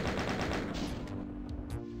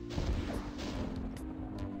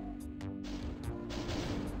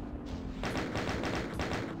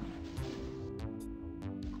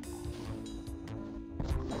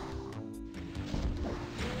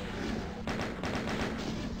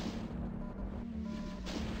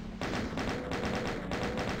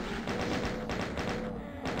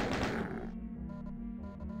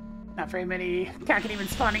 Not very many Kakademons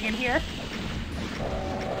spawning in here.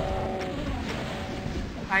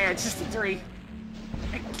 Oh yeah, it's just a 3.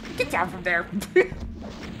 Get down from there.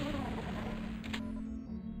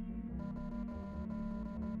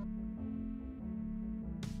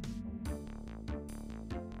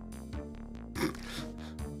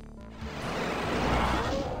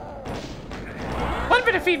 One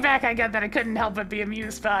bit of feedback I got that I couldn't help but be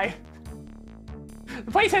amused by.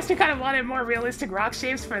 The playtester kind of wanted more realistic rock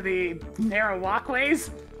shapes for the narrow walkways.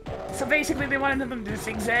 So basically they wanted them to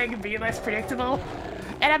zigzag and be less predictable.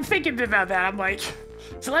 And I'm thinking about that, I'm like,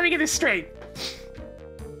 so let me get this straight.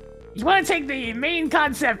 You want to take the main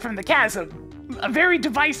concept from the chasm, a very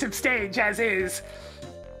divisive stage as is,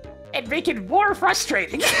 and make it more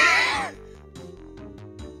frustrating. It's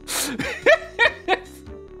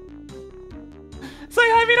like,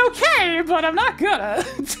 I mean, okay, but I'm not gonna.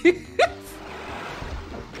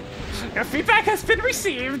 Your feedback has been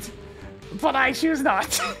received, but I choose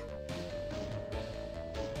not.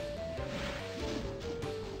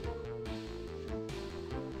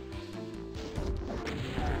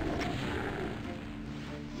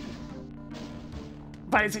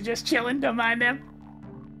 Buddies are just chilling, don't mind them.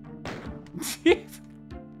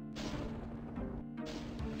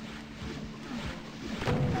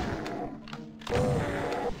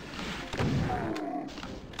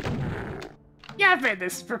 Yeah, I've made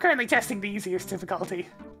this. We're currently testing the easiest difficulty.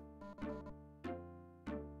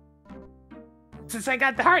 Since I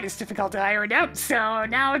got the hardest difficulty ironed out, so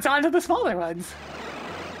now it's on to the smaller ones.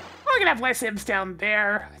 We're gonna have less imps down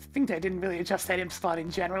there. I think I didn't really adjust that imp spot in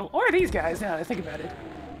general. Or these guys, now that I think about it.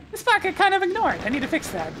 This spot got kind of ignored. I need to fix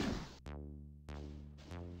that.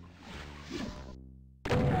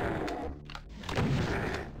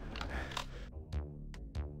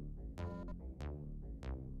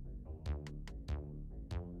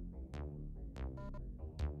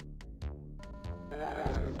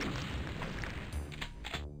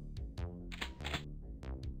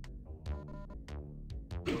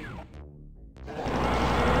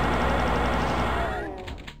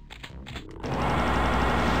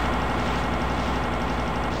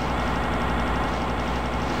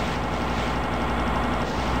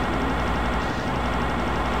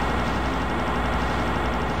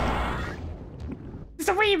 It's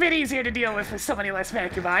a wee bit easier to deal with so many less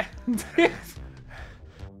Makubai.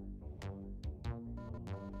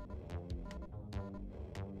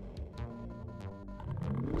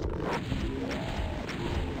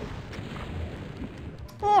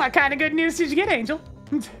 What kind of good news did you get, Angel?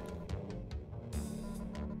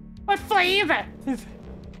 What flavor?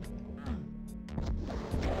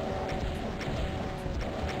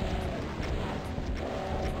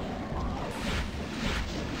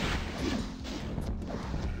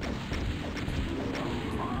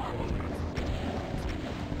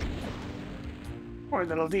 Poor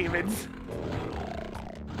little demons.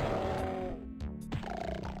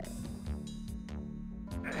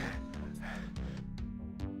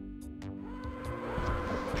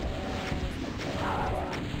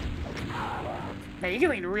 Man, you can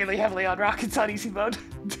lean really heavily on rockets on easy mode.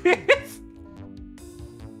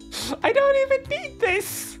 I don't even need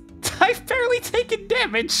this. I've barely taken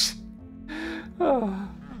damage. Oh.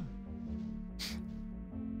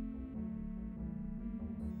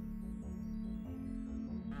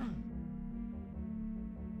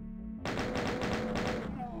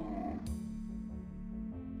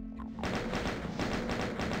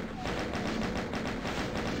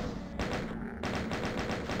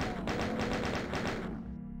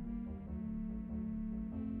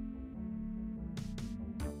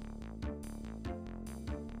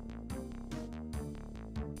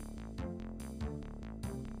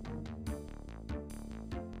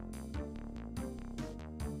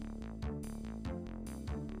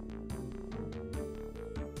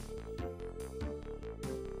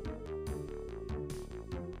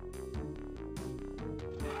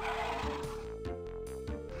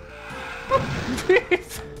 I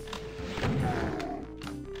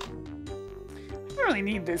don't really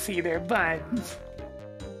need this either, but...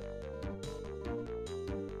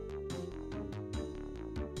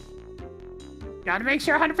 Gotta make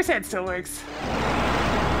sure 100% still works.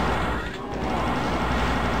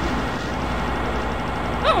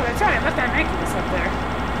 Oh, that's right, I left that necklace up there.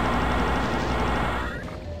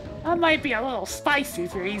 That might be a little spicy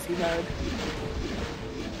for easy mode.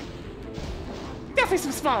 Definitely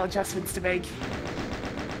some small adjustments to make.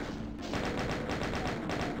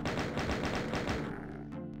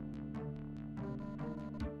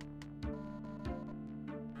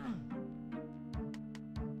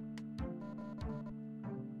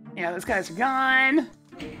 Yeah, those guys are gone.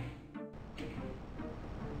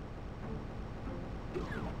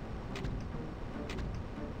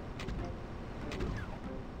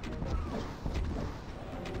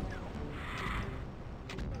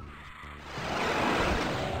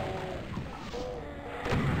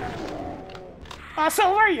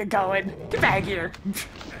 So where are you going? Get back here.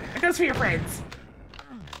 That goes for your friends.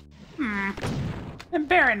 And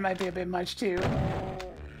Baron might be a bit much too.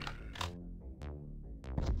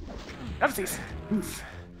 Oopsies.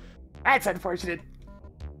 That's unfortunate.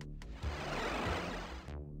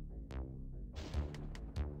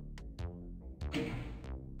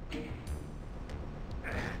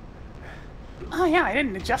 Oh yeah, I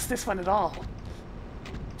didn't adjust this one at all.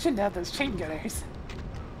 Shouldn't have those chain gunners.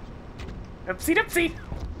 Oopsie doopsie.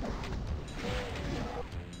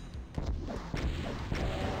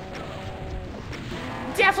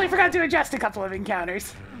 Definitely forgot to adjust a couple of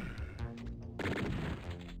encounters.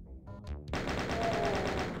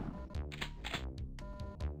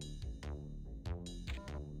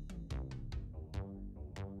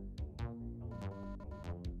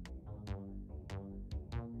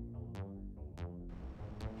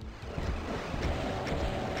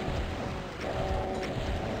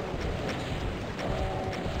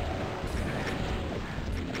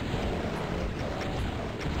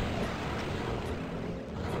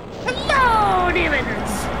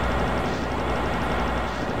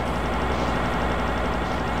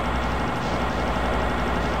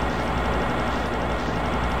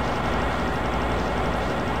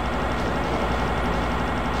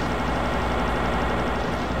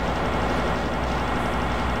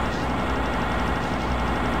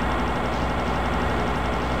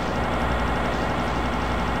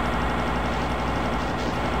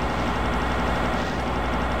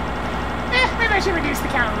 I should reduce the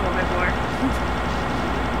count a little bit more.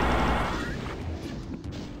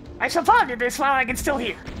 I shall ponder this while I can still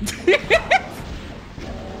hear.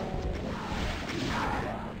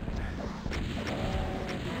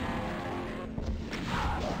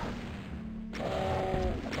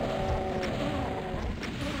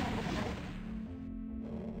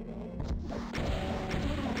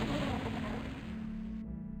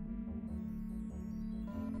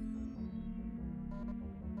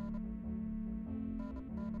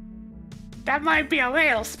 That might be a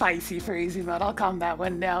little spicy for easy mode. I'll calm that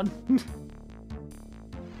one down.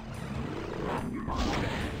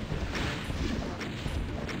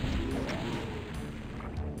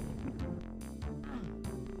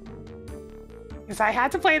 Because I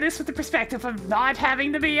had to play this with the perspective of not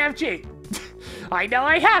having the BFG. I know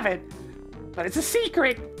I have it, but it's a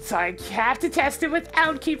secret, so I have to test it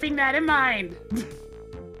without keeping that in mind.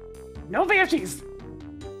 No BFGs.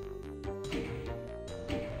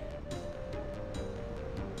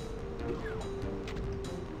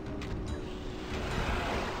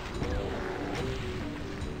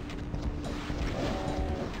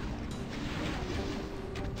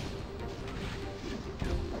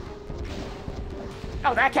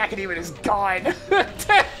 Oh, that Kakademon is gone.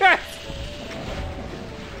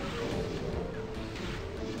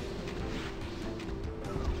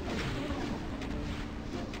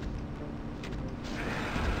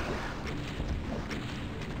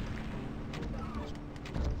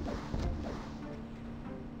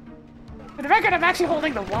 For the record, I'm actually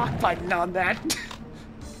holding the walk button on that.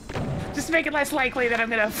 Just to make it less likely that I'm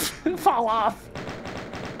gonna fall off.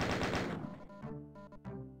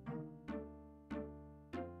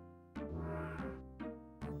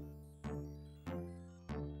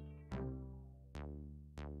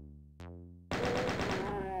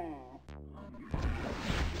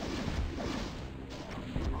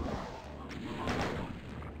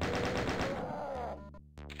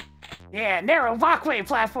 Yeah, narrow walkway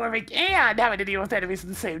platforming and having to deal with enemies at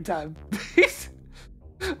the same time.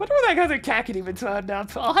 Wonder where that other Kakedemon's wound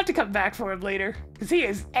up. I'll have to come back for him later, because he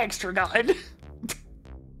is extra good.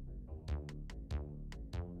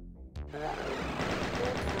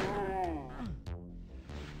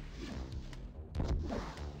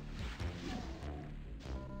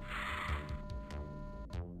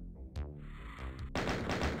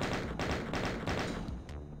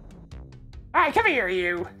 Alright, come here,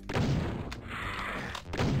 you.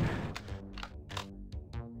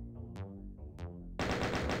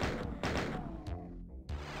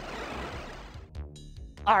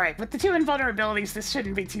 Alright, with the 2 invulnerabilities, this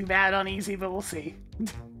shouldn't be too bad on easy, but we'll see.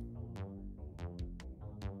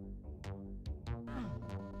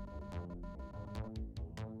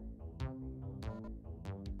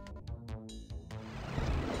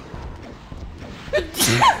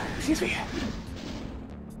 Excuse me.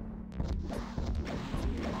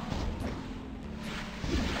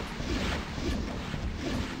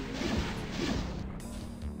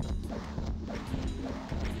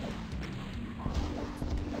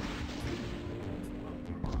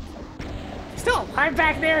 Still alive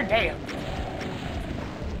back there? Damn.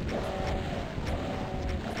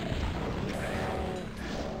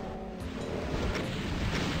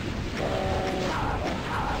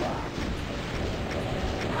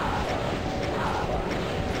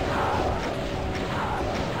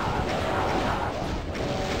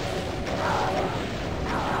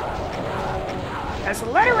 Just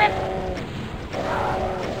let her rip.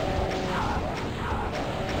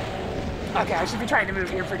 Okay, I should be trying to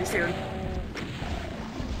move here pretty soon.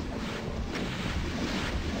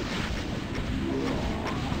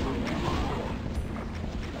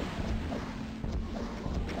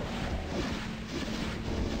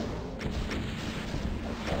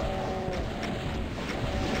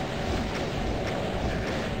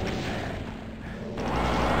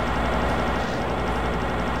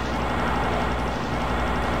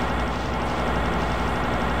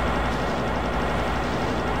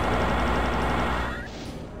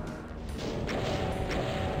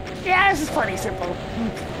 Yeah, this is plenty simple.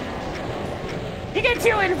 You get 2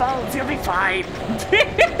 invulns, you'll be fine.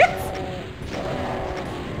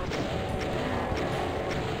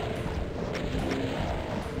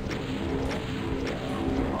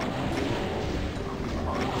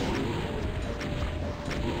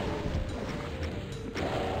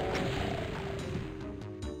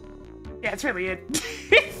 Yeah, that's really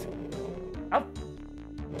it. Oh,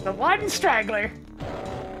 the one straggler.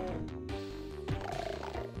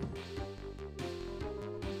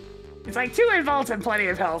 It's like 2 invulns and plenty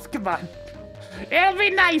of health. Come on. It'll be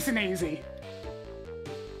nice and easy.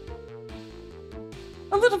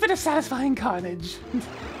 A little bit of satisfying carnage.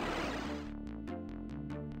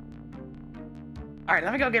 Alright,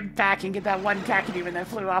 let me go get back and get that one Kakademon that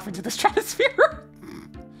flew off into the stratosphere.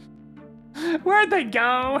 Where'd they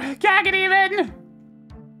go? Kakademon!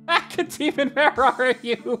 Kakademon, where are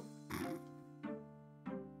you?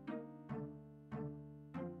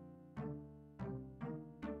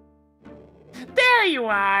 There you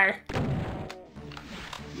are!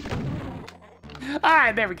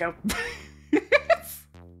 Alright, there we go.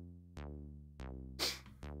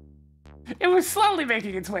 It was slowly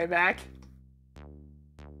making its way back.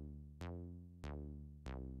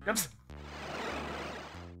 Oops.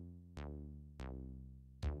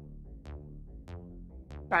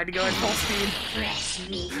 Trying to go at full speed.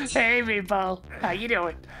 Hey, Meatball. How you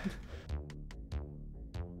doing?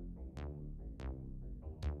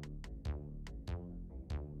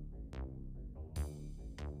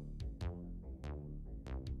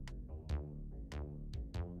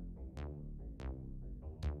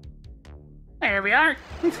 There we are.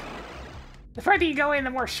 The further you go in, the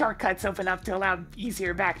more shortcuts open up to allow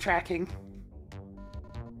easier backtracking.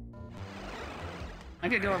 I'm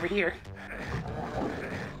gonna go over here.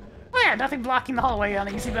 Oh yeah, nothing blocking the hallway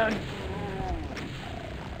on easy mode.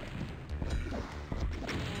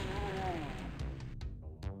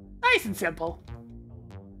 Nice and simple.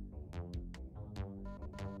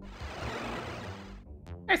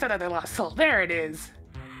 There's another lost soul. There it is.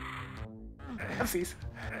 Oopsies.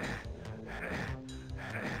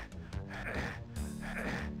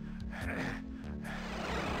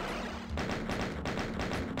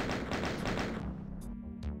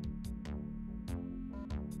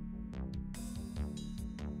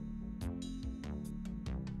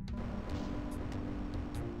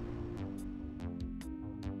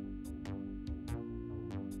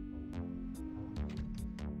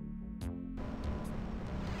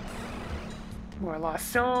 More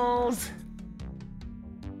lost souls.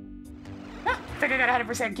 Ah, I think I got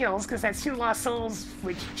 100% kills because that's 2 lost souls,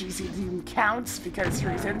 which GC counts because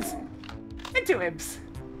reasons. And 2 imps.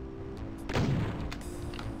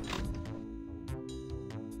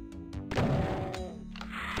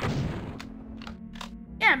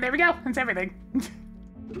 Yeah, there we go. That's everything.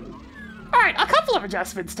 Alright, a couple of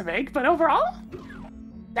adjustments to make, but overall,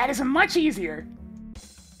 that is much easier.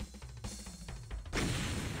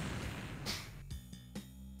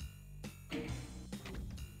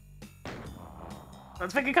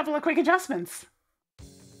 Let's make a couple of quick adjustments.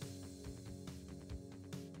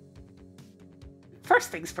 First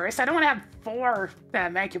things first, I don't want to have 4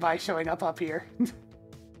 Mancubi showing up here.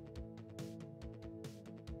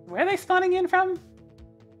 Where are they spawning in from?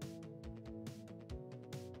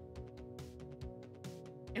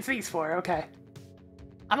 It's these 4, okay.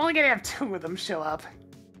 I'm only gonna have 2 of them show up.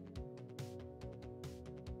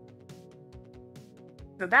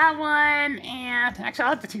 So that one, and actually I'll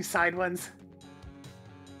have the 2 side ones.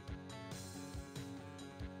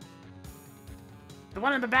 The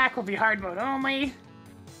one in the back will be hard mode only.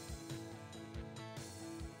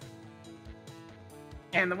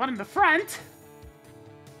 And the one in the front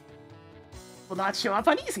will not show up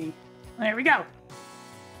on easy. There we go.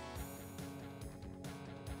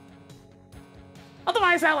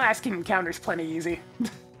 Otherwise, that last king encounter's plenty easy.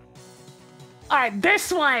 Alright, this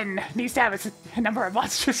one needs to have its number of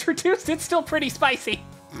monsters reduced. It's still pretty spicy.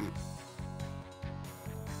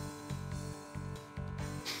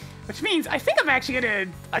 Which means I think I'm actually going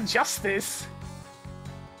to adjust this.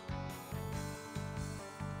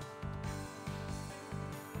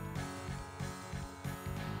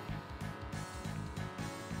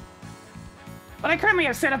 What I currently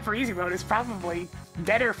have set up for easy mode is probably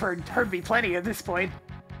better for her to be plenty at this point.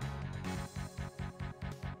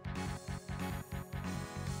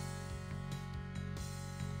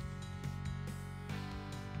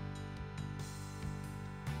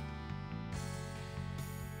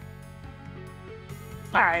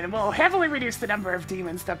 Alright, and we'll heavily reduce the number of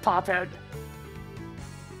demons that pop out.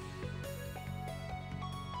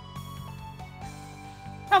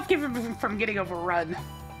 Help keep him from getting overrun.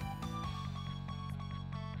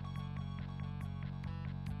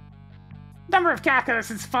 Number of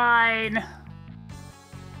cacos is fine.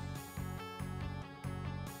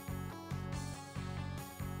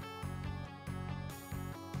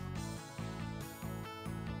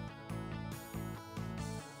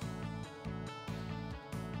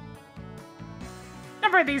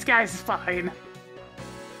 Number of these guys is fine.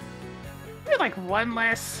 Maybe like 1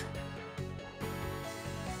 less.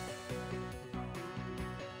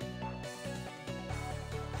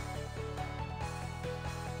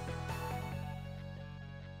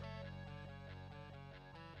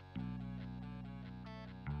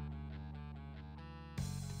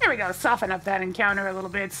 There we go, soften up that encounter a little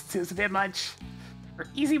bit since it was a bit much for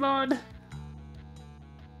easy mode.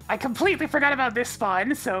 I completely forgot about this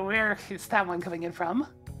spawn, so where is that one coming in from?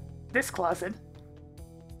 This closet.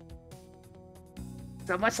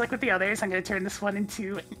 So much like with the others, I'm going to turn this one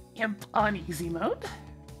into an imp on easy mode.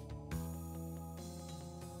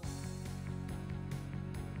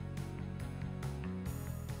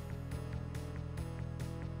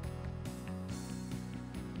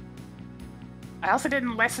 I also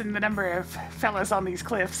didn't lessen the number of fellas on these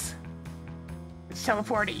cliffs, which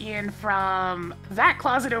teleport in from that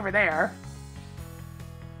closet over there.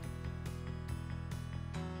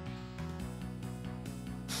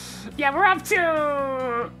 Yeah, we're up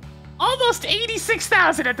to almost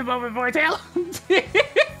 86,000 at the moment, Vortail.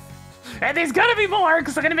 And there's gonna be more,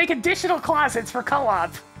 because I'm gonna make additional closets for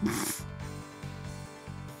co-op.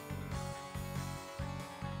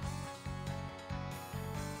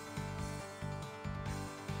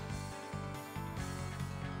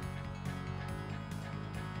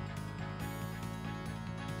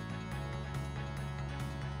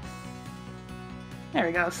 There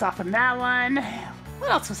we go, soften that one. What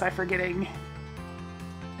else was I forgetting?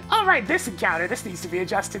 Oh, right, this encounter. This needs to be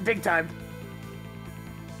adjusted big time.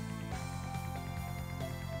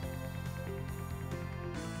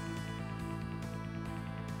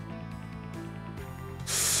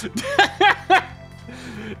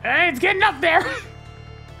 Hey, it's getting up there.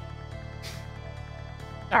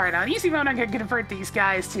 Alright, on easy mode, I'm going to convert these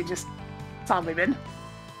guys to just zombie bin.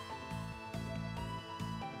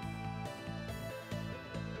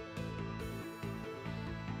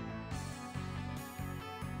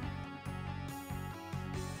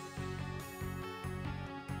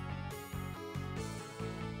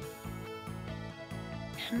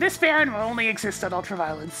 This Baron will only exist on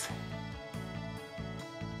Ultraviolence.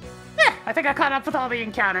 I think I caught up with all the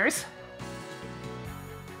encounters.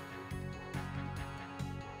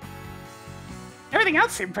 Everything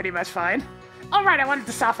else seemed pretty much fine. Oh right, I wanted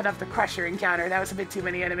to soften up the Crusher encounter. That was a bit too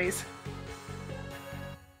many enemies.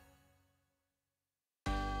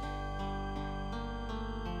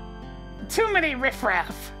 Too many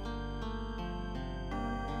riffraff.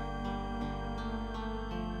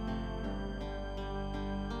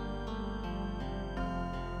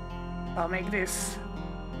 I'll make this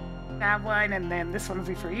that one, and then this one will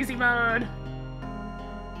be for easy mode.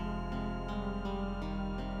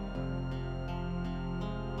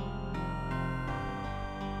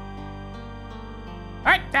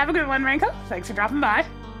 Alright, have a good one, Ranko. Thanks for dropping by.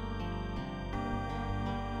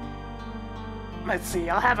 Let's see,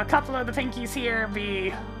 I'll have a couple of the pinkies here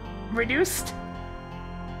be reduced.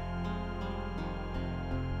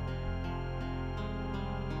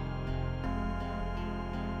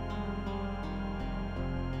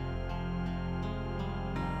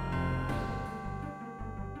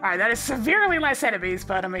 Alright, that is severely less enemies,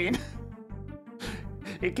 but I mean...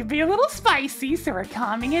 it could be a little spicy, so we're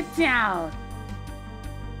calming it down.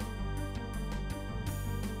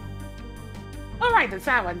 Alright, that's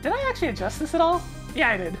that one. Did I actually adjust this at all? Yeah,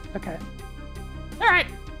 I did. Okay. Alright.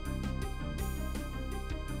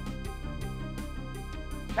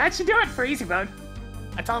 That should do it for easy mode.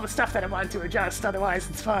 That's all the stuff that I wanted to adjust, otherwise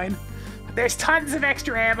it's fine. There's tons of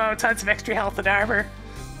extra ammo, tons of extra health and armor.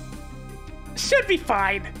 Should be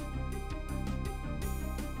fine.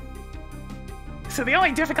 So the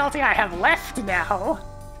only difficulty I have left now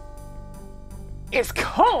is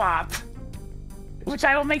co-op, which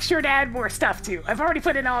I will make sure to add more stuff to. I've already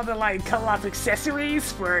put in all the like co-op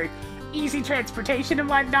accessories for easy transportation and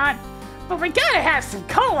whatnot, but we gotta have some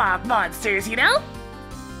co-op monsters, you know?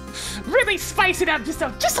 Really spice it up just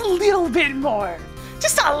a little bit more.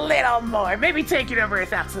 Just a little more. Maybe take it over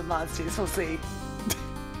 1,000 monsters, we'll see.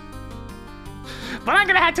 But I'm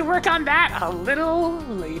gonna have to work on that a little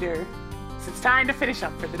later. So it's time to finish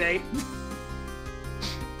up for the day.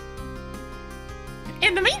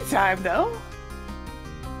 In the meantime, though...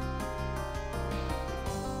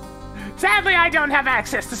 sadly, I don't have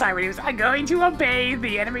access to Cyrenius. I'm going to obey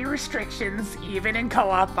the enemy restrictions, even in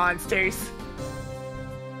co-op monsters.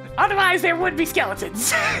 Otherwise, there would be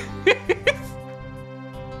skeletons.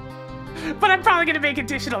 But I'm probably gonna make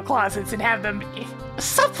additional closets and have them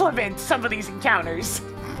supplement some of these encounters.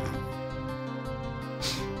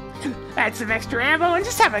 Add some extra ammo and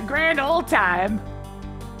just have a grand old time.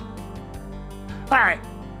 Alright.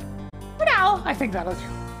 For now, I think that'll do.